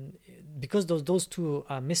 and because those two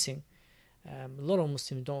are missing, a lot of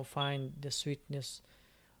Muslims don't find the sweetness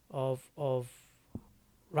of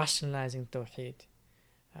rationalizing Tawheed,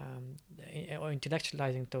 or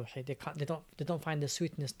intellectualizing Tawheed. They don't find the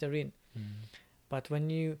sweetness therein. But when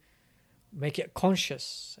you make it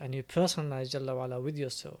conscious and you personalize Jalla wa Ala with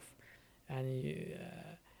yourself, and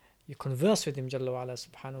you converse with Him Jalla wa Ala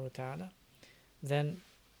subhanahu wa ta'ala, then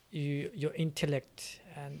your intellect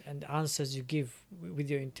and the answers you give with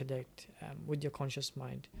your intellect, with your conscious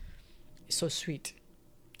mind, is so sweet,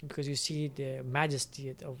 because you see the majesty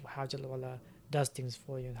of how Jalla wa Ala does things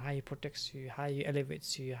for you, and how He protects you, how He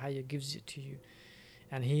elevates you, how He gives it to you,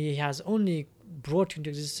 and He has only brought you into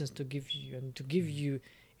existence to give you, and to give you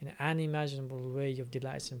in an unimaginable way of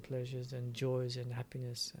delights and pleasures and joys and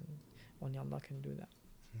happiness, and only Allah can do that.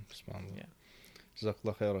 SubhanAllah. Yeah.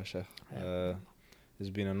 Jazakallah khairah, Shaykh. It's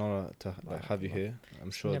been an honor to have you here. I'm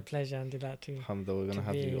sure. It's been a pleasure and delight too. Alhamdulillah, we're going to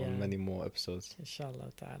have you on many more episodes. Inshallah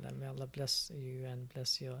ta'ala. May Allah bless you and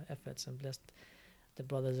bless your efforts and bless the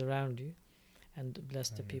brothers around you, and bless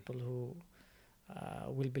the people who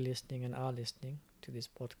will be listening and are listening to this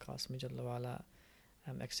podcast. May Jalla wa Ala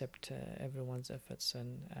accept everyone's efforts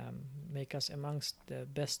and make us amongst the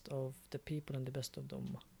best of the people and the best of the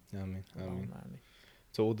ummah. Ameen. Ameen.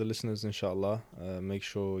 To all the listeners, inshallah, make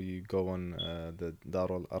sure you go on the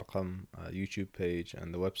Darul Arqam YouTube page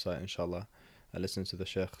and the website, inshallah. Listen to the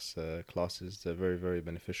Shaykh's classes. They're very, very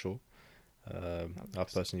beneficial.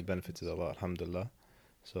 I've personally benefited a lot, alhamdulillah.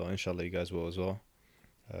 So inshallah you guys will as well.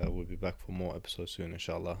 We'll be back for more episodes soon,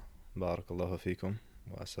 inshallah. Barakallahu feekum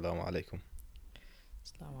wa assalamu alaikum.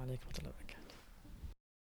 Assalamu alaikum wa rahmatullahi wa barakatuh.